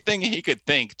everything he could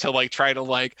think to like try to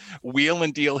like wheel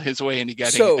and deal his way into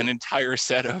getting an entire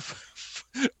set of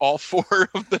all 4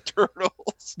 of the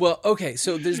turtles. Well, okay,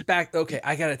 so okay,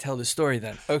 I gotta tell the story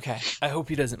then. Okay, I hope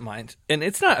he doesn't mind. And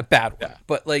it's not a bad one,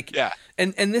 but like,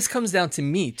 and this comes down to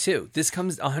me too. This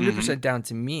comes 100% down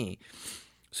to me.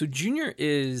 So Junior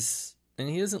is, and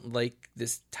he doesn't like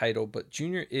this title, but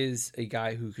Junior is a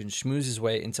guy who can schmooze his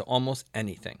way into almost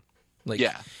anything. Like,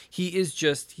 he's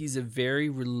a very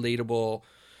relatable,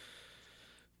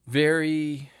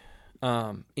 very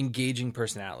engaging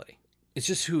personality. It's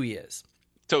just who he is.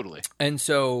 Totally. And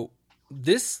so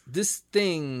this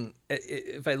thing,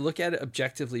 if I look at it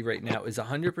objectively right now, is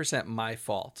 100% my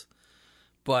fault.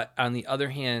 But on the other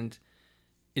hand,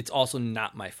 it's also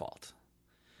not my fault.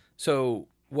 So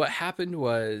what happened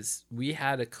was we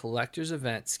had a collector's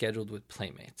event scheduled with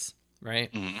Playmates,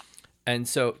 right? Mm-hmm. And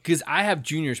so, because I have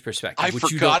Junior's perspective. I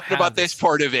forgot about this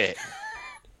part of it.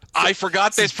 I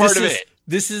forgot this part of it.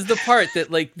 This is the part that,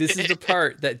 like, this is the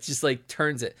part that just, like,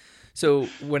 turns it. So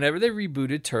whenever they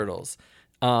rebooted Turtles,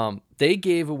 they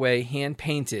gave away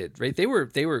hand-painted, right? They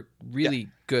were really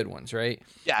good ones, right?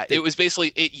 Yeah, it was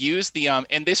basically, it used the,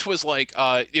 and this was like,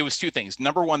 it was 2 things.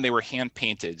 Number one, they were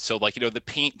hand-painted. So, like, you know, the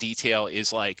paint detail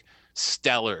is, like,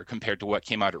 stellar compared to what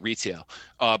came out at retail.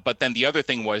 But then the other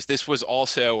thing was, this was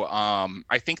also,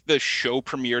 I think the show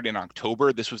premiered in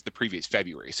October. This was the previous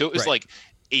February. So it was like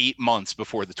 8 months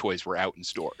before the toys were out in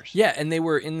stores. Yeah, and they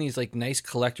were in these like nice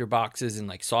collector boxes and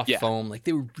like soft foam. Like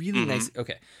they were really nice.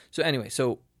 Okay. So anyway,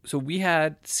 so we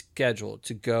had scheduled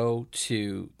to go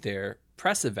to their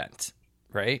press event,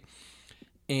 right?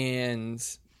 And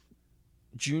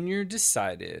Junior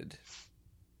decided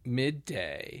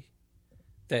midday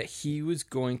that he was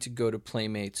going to go to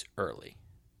Playmates early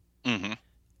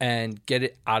and get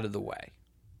it out of the way.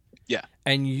 Yeah.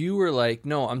 And you were like,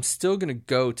 no, I'm still going to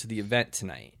go to the event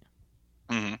tonight.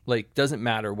 Like, doesn't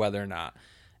matter whether or not.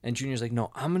 And Junior's like, no,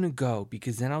 I'm going to go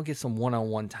because then I'll get some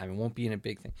one-on-one time. It won't be in a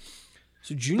big thing.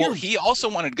 So Junior... Well, he also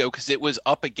wanted to go because it was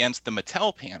up against the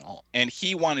Mattel panel, and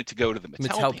he wanted to go to the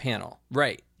Mattel panel.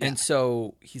 Right. Yeah. And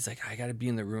so he's like, I got to be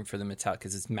in the room for the Mattel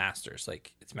because it's Masters.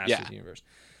 Like, it's Masters Universe.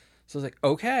 So I was like,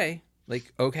 okay.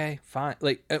 Like, okay, fine.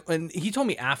 Like, and he told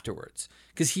me afterwards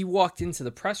because he walked into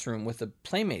the press room with a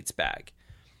Playmates bag.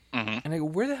 And I go,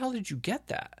 where the hell did you get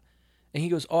that? And he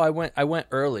goes, oh, I went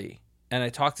early and I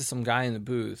talked to some guy in the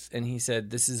booth and he said,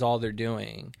 this is all they're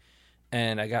doing.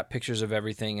 And I got pictures of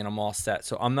everything and I'm all set.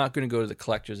 So I'm not going to go to the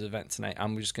collector's event tonight.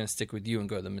 I'm just going to stick with you and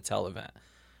go to the Mattel event.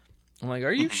 I'm like,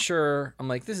 are you sure? I'm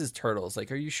like, this is Turtles.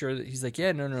 Like, are you sure that he's like,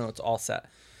 yeah, no, it's all set.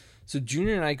 So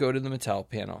Junior and I go to the Mattel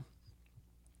panel.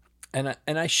 And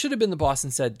I should have been the boss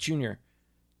and said, Junior,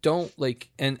 don't like,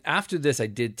 and after this, I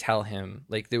did tell him,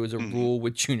 like, there was a rule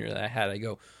with Junior that I had. I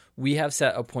go, we have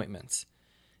set appointments.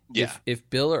 Yeah. If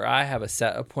Bill or I have a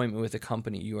set appointment with a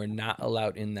company, you are not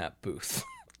allowed in that booth.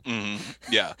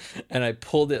 Yeah. And I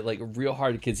pulled it like real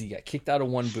hard because he got kicked out of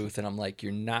one booth. And I'm like,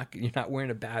 you're not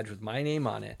wearing a badge with my name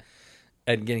on it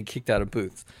and getting kicked out of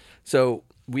booths. So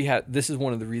this is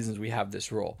one of the reasons we have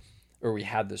this rule, or we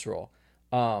had this rule.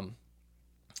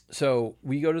 So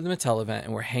we go to the Mattel event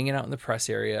and we're hanging out in the press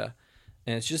area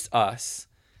and it's just us.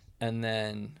 And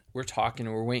then we're talking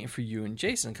and we're waiting for you and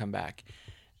Jason to come back.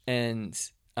 And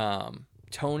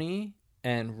Tony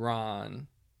and Ron,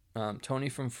 Tony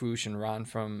from Foosh and Ron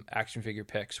from Action Figure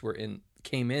Picks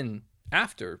came in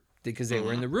after because they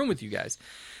were in the room with you guys.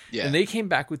 Yeah. And they came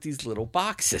back with these little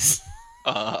boxes.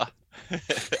 And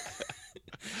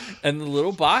the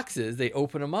little boxes, they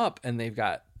open them up and they've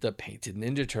got the painted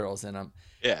Ninja Turtles in them.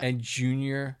 Yeah. And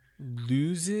Junior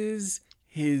loses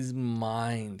his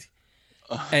mind.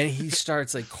 And he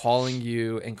starts like calling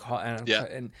you and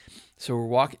so we're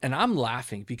walking and I'm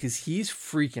laughing because he's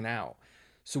freaking out.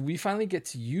 So we finally get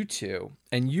to you two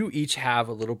and you each have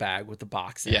a little bag with the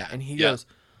box in it. And he goes,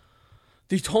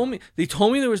 They told me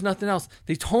there was nothing else.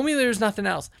 They told me there was nothing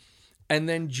else. And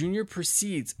then Junior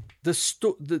proceeds.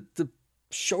 The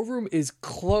showroom is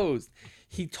closed.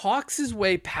 He talks his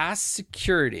way past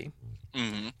security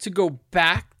to go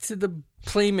back to the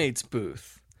Playmates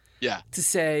booth. Yeah. To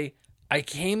say, I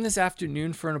came this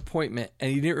afternoon for an appointment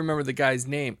and he didn't remember the guy's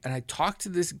name. And I talked to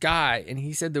this guy and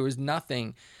he said there was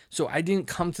nothing. So I didn't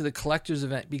come to the collector's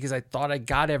event because I thought I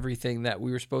got everything that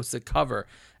we were supposed to cover.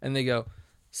 And they go,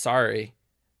 sorry,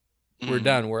 we're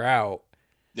done. We're out.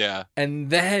 Yeah. And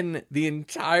then the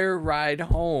entire ride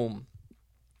home,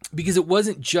 because it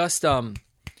wasn't just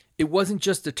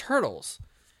the Turtles.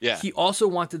 Yeah. He also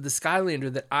wanted the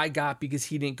Skylander that I got because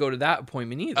he didn't go to that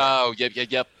appointment either. Oh,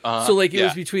 yep. So like it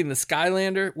was between the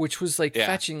Skylander, which was like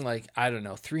fetching like, I don't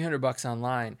know, $300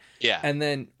 online. Yeah. And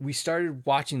then we started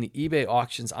watching the eBay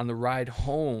auctions on the ride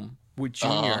home with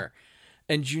Junior.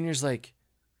 And Junior's like,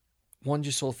 one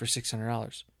just sold for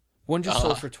 $600. One just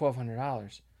sold for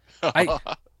 $1,200.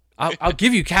 I'll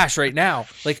give you cash right now.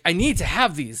 Like, I need to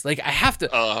have these. Like, I have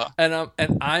to. And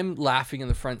I'm laughing in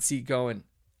the front seat going,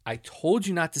 I told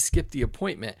you not to skip the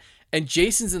appointment. And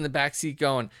Jason's in the back seat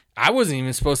going, I wasn't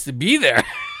even supposed to be there.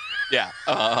 Yeah.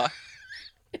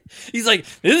 He's like,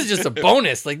 this is just a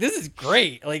bonus. Like, this is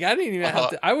great. Like, I didn't even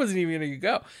have to, I wasn't even going to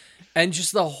go. And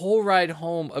just the whole ride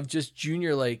home of just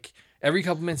Junior, like, every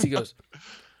couple minutes he goes,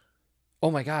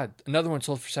 oh my God, another one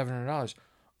sold for $700.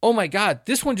 Oh my God,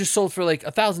 this one just sold for like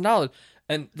 $1,000.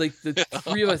 And like the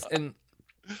three of us, and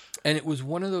it was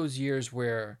one of those years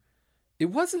where it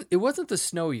wasn't the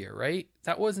snow year, right?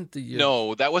 That wasn't the year.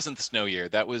 No, that wasn't the snow year.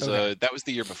 That was the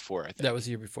year before, I think. That was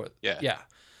the year before. Yeah. Yeah.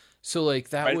 So like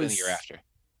that Might have was been the year after.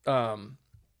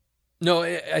 No,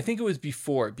 I think it was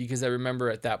before, because I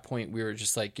remember at that point we were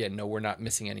just like, yeah, no, we're not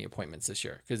missing any appointments this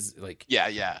year. Cause like, yeah.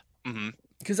 Mm-hmm.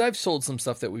 Because I've sold some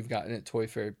stuff that we've gotten at Toy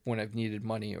Fair when I've needed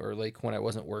money, or like when I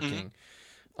wasn't working.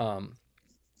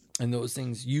 And those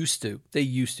things they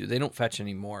don't fetch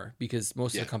anymore, because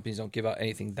most of the companies don't give out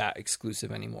anything that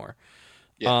exclusive anymore.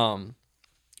 Yeah.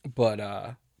 But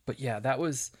yeah, that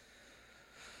was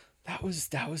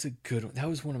a good one. That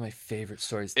was one of my favorite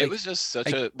stories. It was just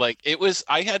such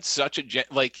I had such a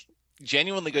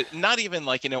genuinely good, not even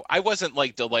like, I wasn't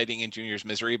like delighting in Junior's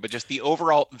misery, but just the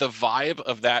vibe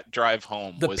of that drive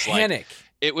home, the was panic. Like,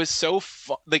 it was so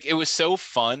fun. Like, it was so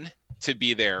fun to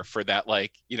be there for that,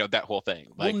 like, that whole thing.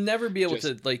 Like, we'll never be able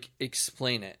to like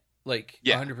explain it, like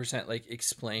 100% like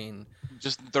explain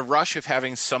just the rush of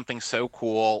having something so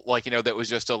cool, like, that was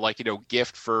just a, like,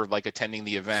 gift for like attending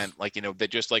the event, like, that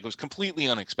just like was completely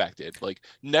unexpected, like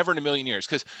never in a million years.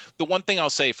 Because the one thing I'll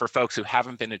say for folks who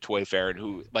haven't been to Toy Fair and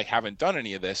who like haven't done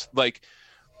any of this, like,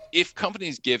 if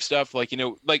companies give stuff, like,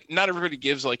 like not everybody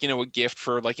gives like, a gift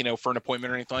for like, for an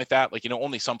appointment or anything like that. Like,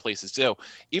 only some places do.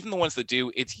 Even the ones that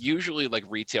do, it's usually like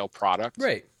retail product.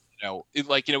 Right.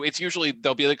 It's usually,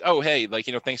 they'll be like, oh, hey, like,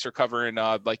 thanks for covering,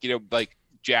 like, like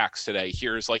Jax today.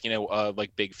 Here's like,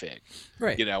 like Big Fig,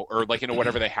 right. Or like,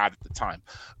 whatever they had at the time.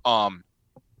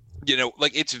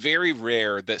 Like, it's very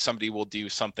rare that somebody will do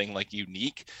something like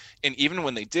unique. And even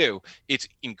when they do, it's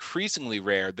increasingly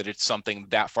rare that it's something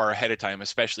that far ahead of time,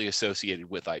 especially associated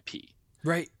with IP.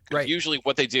 Right. Usually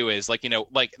what they do is like,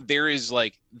 like there is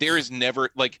never,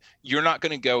 like, you're not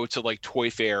going to go to like Toy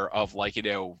Fair of like,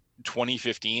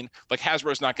 2015, like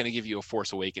Hasbro's not going to give you a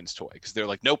Force Awakens toy, because they're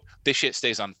like, nope, this shit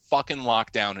stays on fucking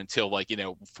lockdown until like,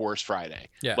 Force Friday.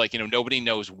 Yeah. Like, nobody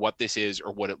knows what this is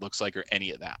or what it looks like or any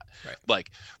of that. Right.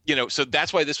 Like, so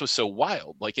that's why this was so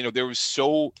wild. Like, there was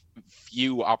so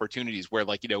few opportunities where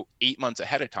like, 8 months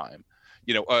ahead of time,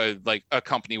 like a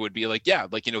company would be like, yeah,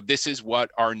 like, this is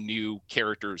what our new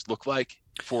characters look like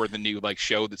for the new like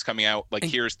show that's coming out. Like,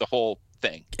 here's the whole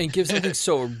thing. And give something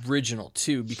so original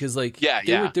too, because like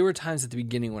there were times at the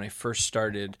beginning when I first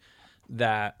started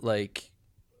that, like,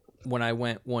 when I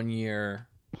went one year,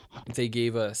 they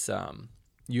gave us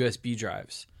USB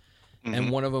drives,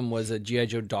 and one of them was a G.I.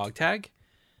 Joe dog tag.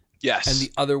 Yes. And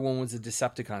the other one was a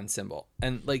Decepticon symbol.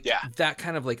 And like that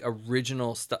kind of like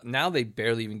original stuff. Now they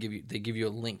barely even give you a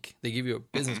link. They give you a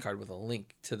business card with a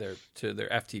link to their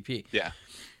FTP. Yeah.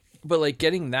 But like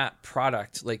getting that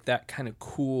product, like that kind of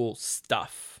cool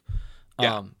stuff,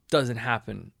 doesn't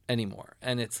happen anymore.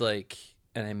 And it's like,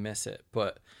 and I miss it,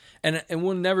 but, and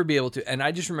we'll never be able to. And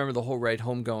I just remember the whole ride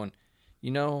home going,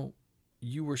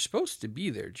 you were supposed to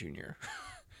be there, Junior.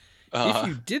 If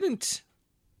you didn't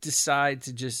decide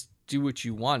to just do what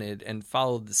you wanted and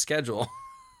follow the schedule,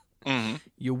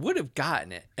 you would have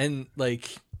gotten it. And like,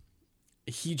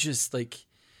 he just like,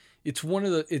 it's one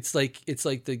of the, it's like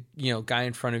the, guy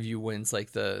in front of you wins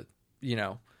like the,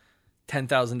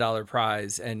 $10,000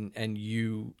 prize and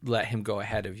you let him go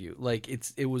ahead of you. Like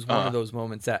it was one of those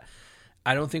moments that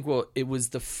I don't think it was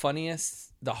the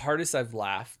funniest, the hardest I've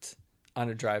laughed on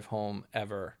a drive home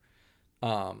ever.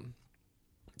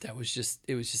 It was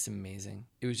just amazing.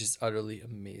 It was just utterly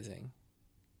amazing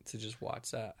to just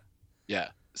watch that. Yeah.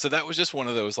 So that was just one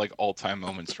of those like all-time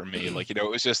moments for me. Like, it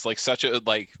was just like such a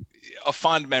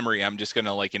fond memory I'm just going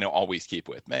to like, always keep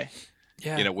with me.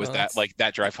 Yeah.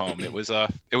 That drive home. It was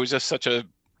just such a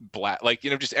like,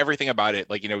 just everything about it,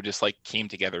 like, just like came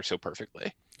together so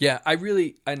perfectly. Yeah. I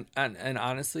really, and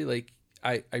honestly, like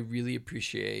I really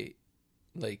appreciate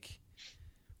like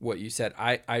what you said.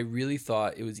 I really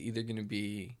thought it was either going to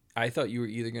be, I thought you were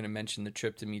either going to mention the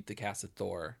trip to meet the cast of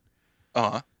Thor.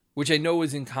 Which I know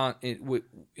was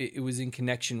it was in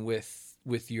connection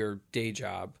with your day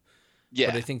job. Yeah.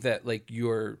 But I think that like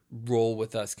your role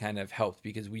with us kind of helped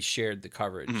because we shared the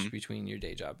coverage between your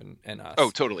day job and us. Oh,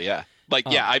 totally. Yeah. Like,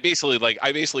 yeah, I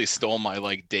basically stole my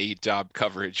like day job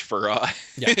coverage for,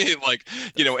 like,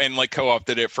 and like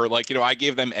co-opted it for like, I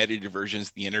gave them edited versions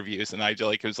of the interviews, and I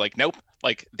like, it was like, nope,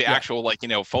 like the actual, like,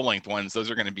 full length ones, those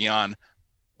are going to be on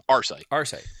our site.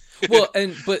 Well,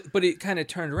 but it kind of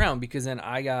turned around because then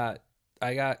I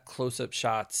got close-up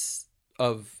shots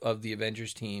of the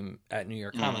Avengers team at New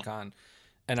York Comic Con,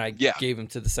 and I gave them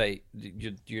to the site,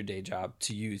 your day job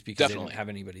to use because they didn't have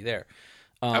anybody there.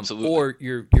 Absolutely. Or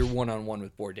your one-on-one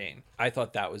with Bourdain. I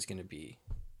thought that was going to be.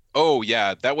 Oh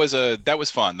yeah, that was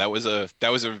fun. That was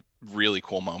a really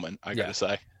cool moment, I gotta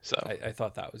say. So I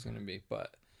thought that was going to be,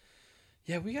 but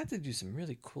yeah, we got to do some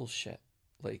really cool shit.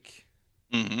 Like,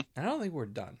 I don't think we're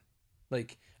done.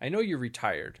 Like, I know you're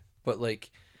retired, but like,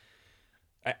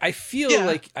 I feel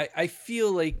like I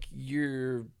feel like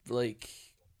you're like,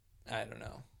 I don't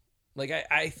know. Like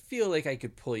I feel like I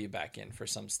could pull you back in for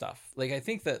some stuff. Like I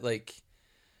think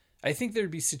there'd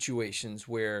be situations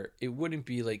where it wouldn't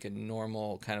be like a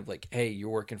normal kind of like, hey, you're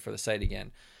working for the site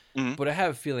again. But I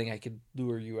have a feeling I could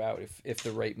lure you out if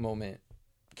the right moment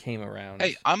came around.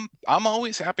 Hey, I'm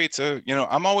always happy to,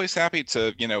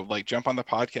 like jump on the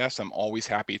podcast. I'm always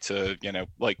happy to,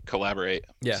 like collaborate.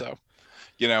 Yeah. So,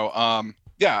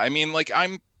 yeah, I mean, like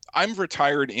I'm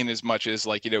retired in as much as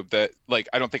like, that like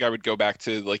I don't think I would go back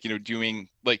to like, doing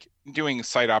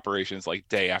site operations like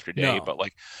day after day. No. But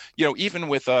like, even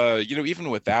with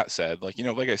that said, like,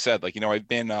 like I said, like,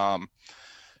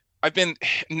 I've been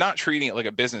not treating it like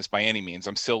a business by any means.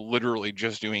 I'm still literally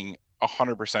just doing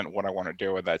 100% what I want to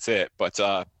do, and that's it. But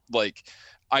like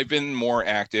I've been more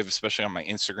active, especially on my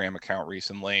Instagram account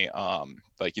recently.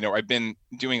 Like, I've been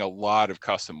doing a lot of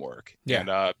custom work, and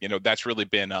that's really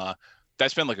been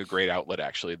that's been like a great outlet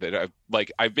actually that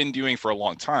I've been doing for a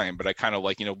long time, but I kind of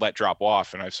like, let drop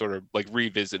off, and I've sort of like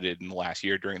revisited in the last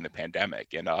year during the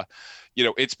pandemic. And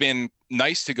it's been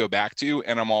nice to go back to,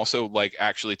 and I'm also like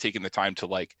actually taking the time to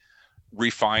like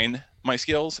refine my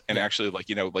skills and actually like,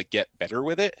 like get better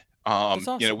with it.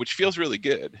 Awesome. Which feels really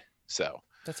good. So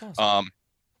that's awesome.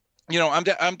 I'm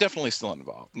definitely still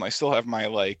involved, and I still have my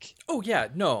like. Oh yeah,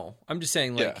 no, I'm just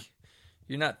saying like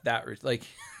you're not that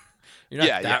you're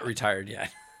not that retired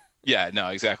yet. Yeah, no,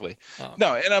 exactly.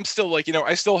 No, and I'm still like,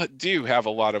 I still do have a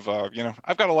lot of,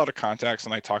 I've got a lot of contacts,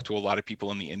 and I talk to a lot of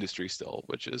people in the industry still,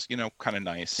 which is, kind of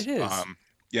nice. It is.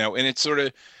 And it's sort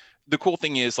of, the cool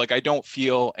thing is like, I don't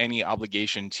feel any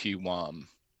obligation to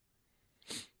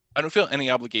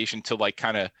like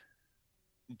kind of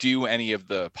do any of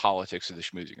the politics of the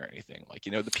schmoozing or anything. Like,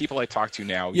 the people I talk to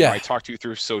now, I talk to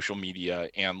through social media,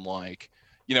 and like,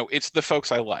 it's the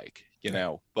folks I like.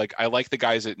 Like I like the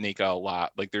guys at NECA a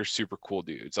lot. Like they're super cool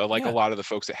dudes. I like a lot of the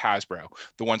folks at Hasbro.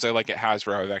 The ones I like at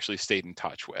Hasbro, I've actually stayed in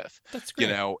touch with. That's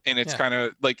great. And it's kind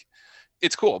of like,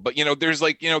 it's cool. But, there's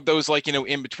like, those like,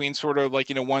 in between sort of like,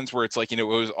 ones where it's like, it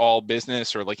was all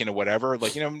business or like, whatever,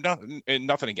 like,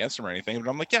 nothing against them or anything. But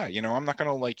I'm like, yeah, I'm not going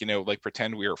to like, like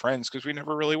pretend we were friends, because we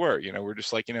never really were. We're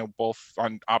just like, both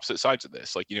on opposite sides of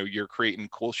this. Like, you're creating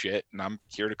cool shit, and I'm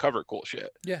here to cover cool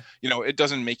shit. Yeah. It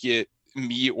doesn't make it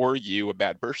me or you a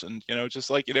bad person, just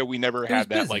like, we never had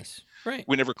that business. Like, right.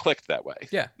 We never clicked that way.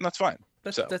 Yeah. And that's fine.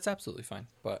 That's absolutely fine.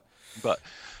 But so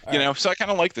I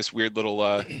kind of like this weird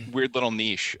little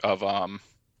niche of,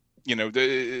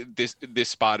 this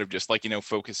spot of just like,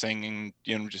 focusing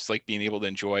and, just like being able to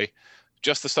enjoy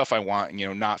just the stuff I want,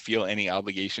 and, not feel any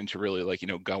obligation to really like,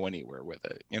 go anywhere with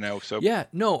it, so. Yeah,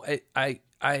 no, I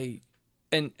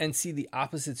see the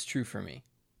opposite's true for me.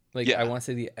 Like, I want to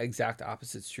say the exact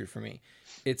opposite's true for me.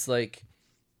 It's like,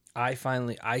 I've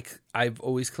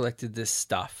always collected this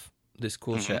stuff, this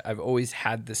cool shit. I've always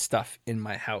had this stuff in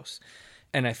my house,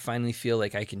 and I finally feel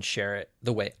like I can share it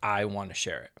the way I want to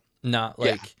share it. Not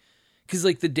like, because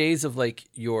like the days of like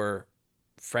your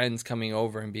friends coming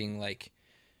over and being like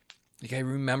I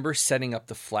remember setting up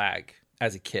the flag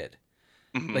as a kid.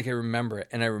 Like I remember it,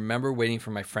 and I remember waiting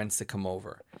for my friends to come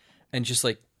over and just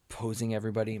like posing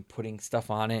everybody and putting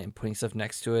stuff on it and putting stuff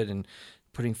next to it and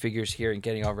putting figures here and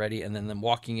getting all ready, and then them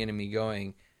walking in and me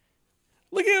going,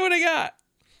 look at what I got.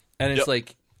 And it's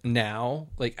like, now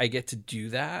like I get to do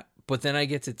that, but then I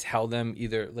get to tell them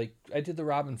either like I did the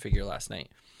Robin figure last night,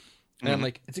 and I'm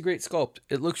like, it's a great sculpt,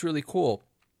 it looks really cool,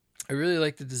 I really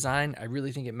like the design, I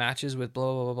really think it matches with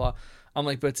blah blah blah blah. I'm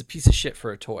like, but it's a piece of shit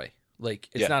for a toy. Like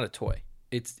it's not a toy,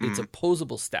 it's a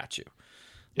posable statue.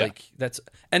 Like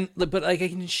but like I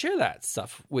can share that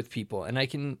stuff with people, and I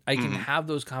can have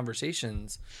those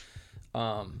conversations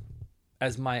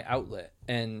as my outlet.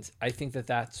 And I think that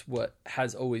that's what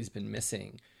has always been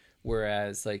missing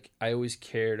Whereas like I always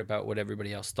cared about what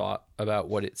everybody else thought about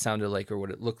what it sounded like or what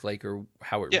it looked like or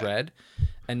how it read.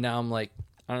 And now I'm like,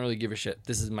 I don't really give a shit.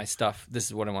 This is my stuff. This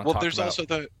is what I want to talk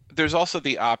about. There's also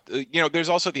the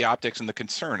optics and the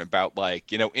concern about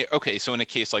like, okay, so in a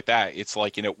case like that, it's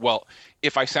like, well,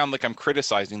 if I sound like I'm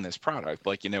criticizing this product,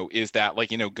 like, is that like,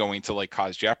 going to like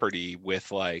cause jeopardy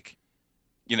with like,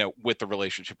 with the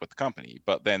relationship with the company?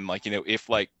 But then like, if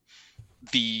like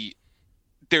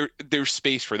there's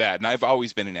space for that, and I've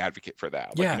always been an advocate for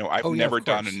that. Like, I've never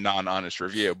done a non-honest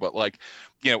review, but like,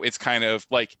 it's kind of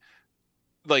like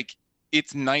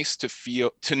it's nice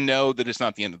to know that it's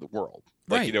not the end of the world.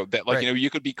 Like, right. That like, you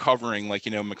could be covering like,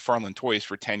 McFarlane Toys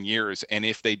for 10 years. And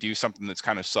if they do something that's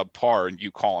kind of subpar and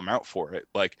you call them out for it,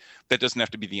 like that doesn't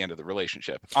have to be the end of the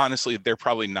relationship. Honestly, they're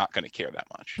probably not going to care that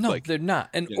much. No, like, they're not.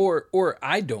 And, or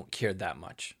I don't care that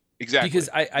much. Exactly. Because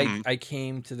I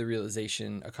came to the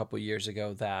realization a couple years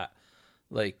ago that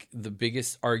like the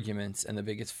biggest arguments and the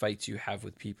biggest fights you have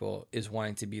with people is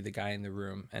wanting to be the guy in the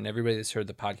room. And everybody that's heard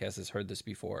the podcast has heard this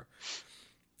before.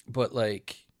 But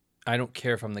like, I don't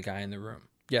care if I'm the guy in the room.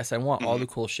 Yes, I want all the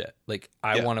cool shit. Like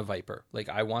I want a Viper. Like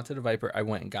I wanted a Viper. I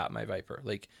went and got my Viper.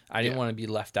 Like I didn't want to be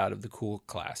left out of the cool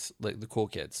class, like the cool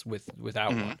kids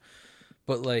without one.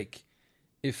 But like,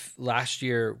 if last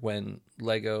year when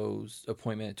Lego's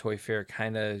appointment at Toy Fair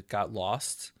kind of got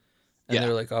lost and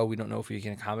they're like, oh, we don't know if we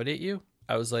can accommodate you.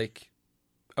 I was like,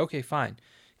 okay, fine.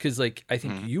 Because like, I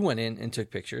think you went in and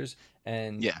took pictures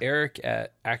and Eric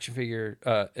at Action Figure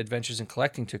Adventures and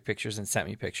Collecting took pictures and sent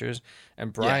me pictures.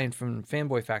 And Brian from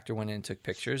Fanboy Factor went in and took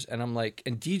pictures. And I'm like,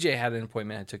 and DJ had an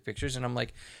appointment and took pictures. And I'm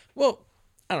like, well,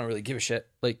 I don't really give a shit.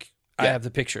 Like I have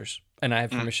the pictures and I have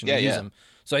permission to use them.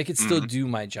 So I could still do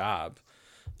my job.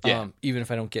 Even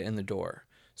if I don't get in the door.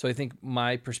 So I think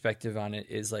my perspective on it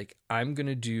is like, I'm going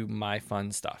to do my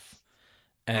fun stuff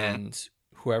and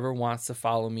whoever wants to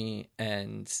follow me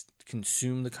and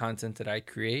consume the content that I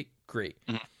create, great.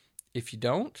 If you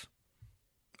don't,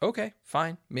 okay,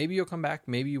 fine. Maybe you'll come back.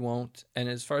 Maybe you won't. And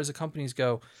as far as the companies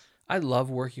go, I love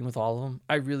working with all of them.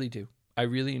 I really do. I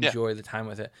really enjoy the time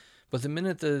with it. But the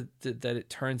minute that it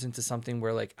turns into something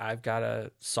where like, I've got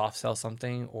to soft sell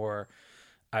something or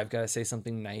I've got to say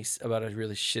something nice about a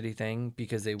really shitty thing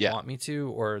because they want me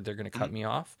to, or they're going to cut me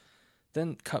off,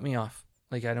 then cut me off.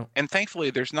 Like I don't. And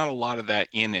thankfully there's not a lot of that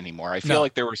in anymore. I feel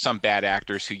like there were some bad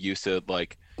actors who used to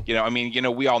like, I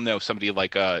mean, we all know somebody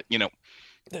like, that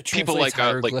people like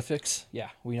hieroglyphics.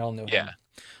 We all know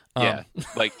him.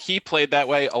 Like he played that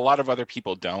way. A lot of other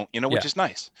people don't, which is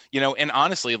nice, and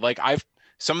honestly, like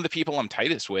some of the people I'm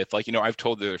tightest with, like, I've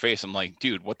told to their face, I'm like,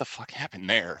 dude, what the fuck happened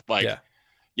there? Like,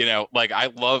 like I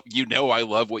love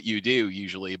what you do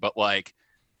usually, but like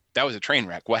that was a train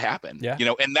wreck. What happened?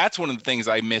 And that's one of the things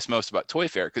I miss most about Toy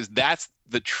Fair, because that's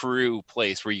the true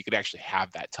place where you could actually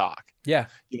have that talk. Where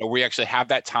you actually have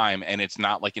that time, and it's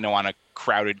not like, on a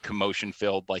crowded, commotion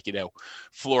filled, like,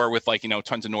 floor with like,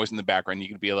 tons of noise in the background. You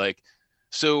could be like,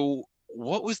 so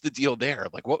what was the deal there?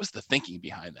 Like, what was the thinking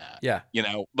behind that?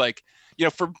 Like,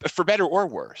 for better or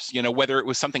worse, whether it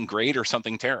was something great or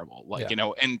something terrible, like,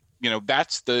 and,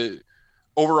 that's the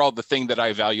overall, the thing that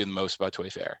I value the most about Toy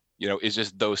Fair, is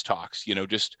just those talks,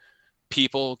 just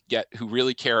people who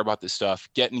really care about this stuff,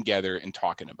 getting together and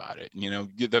talking about it.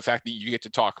 The fact that you get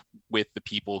to talk with the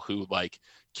people who like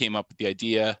came up with the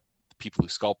idea, the people who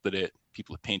sculpted it,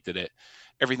 people who painted it,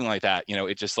 everything like that,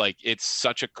 it's just like, it's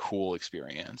such a cool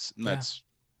experience. And that's,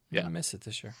 I miss it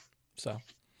this year. So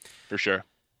for sure.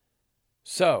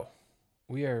 So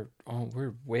we're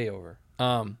way over.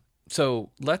 So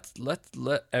let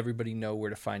everybody know where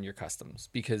to find your customs,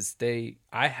 because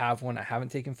I have one. I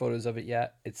haven't taken photos of it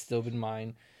yet. It's still been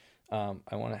mine.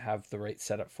 I want to have the right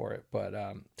setup for it, but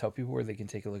tell people where they can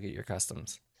take a look at your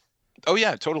customs. Oh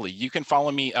yeah, totally. You can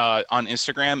follow me on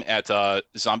Instagram at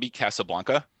Zombie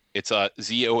Casablanca. It's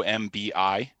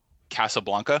ZOMBI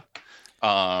Casablanca.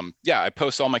 I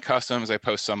post all my customs. I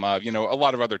post some, a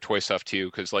lot of other toy stuff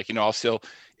too. Cause like, I'll still,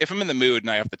 if I'm in the mood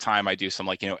and I have the time, I do some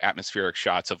like, atmospheric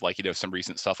shots of like, some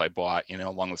recent stuff I bought,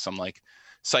 along with some like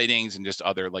sightings and just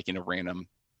other like, random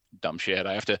dumb shit.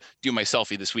 I have to do my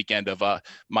selfie this weekend of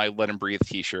my Let 'Em Breathe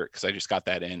t-shirt, cause I just got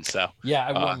that in. So yeah,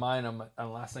 I wore mine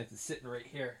on last night. It's sitting right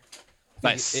here.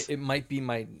 Nice. It might be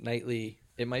my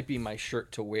it might be my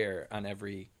shirt to wear on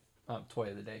every toy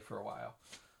of the day for a while.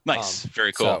 Nice.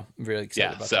 Very cool. So I'm really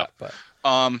excited about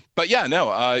that. But yeah,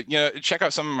 no, check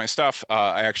out some of my stuff.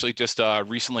 I actually just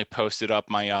recently posted up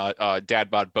my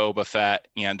Dad Bod Boba Fett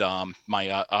and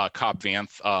my Cobb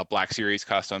Vanth Black Series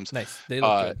customs. Nice. They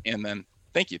look good. And then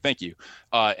Thank you.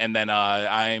 And then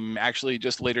I'm actually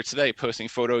just later today posting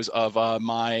photos of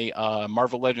my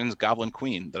Marvel Legends Goblin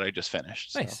Queen that I just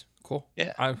finished. Nice. So. Cool.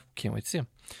 Yeah. I can't wait to see them.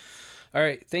 All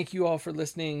right. Thank you all for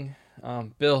listening.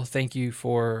 Bill, thank you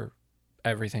for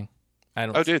everything. I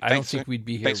don't think we'd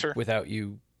be here without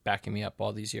you backing me up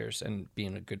all these years and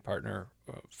being a good partner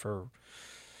for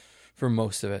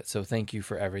most of it. So thank you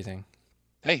for everything.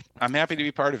 Hey, I'm happy to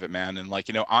be part of it, man. And like,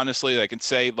 honestly, I can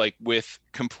say like with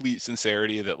complete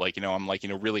sincerity that like, I'm like,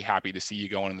 really happy to see you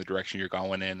going in the direction you're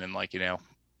going in. And like,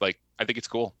 like I think it's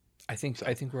cool. I think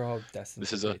we're all destined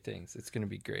to great things. It's going to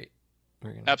be great.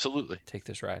 We're going to absolutely take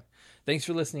this ride. Thanks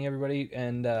for listening, everybody.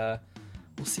 And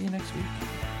we'll see you next week.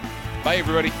 Bye,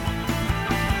 everybody.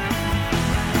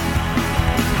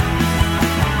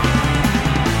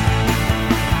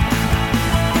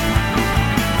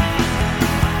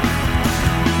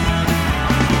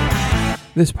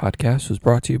 This podcast was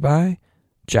brought to you by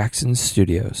Jackson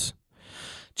Studios.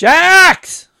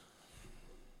 Jax!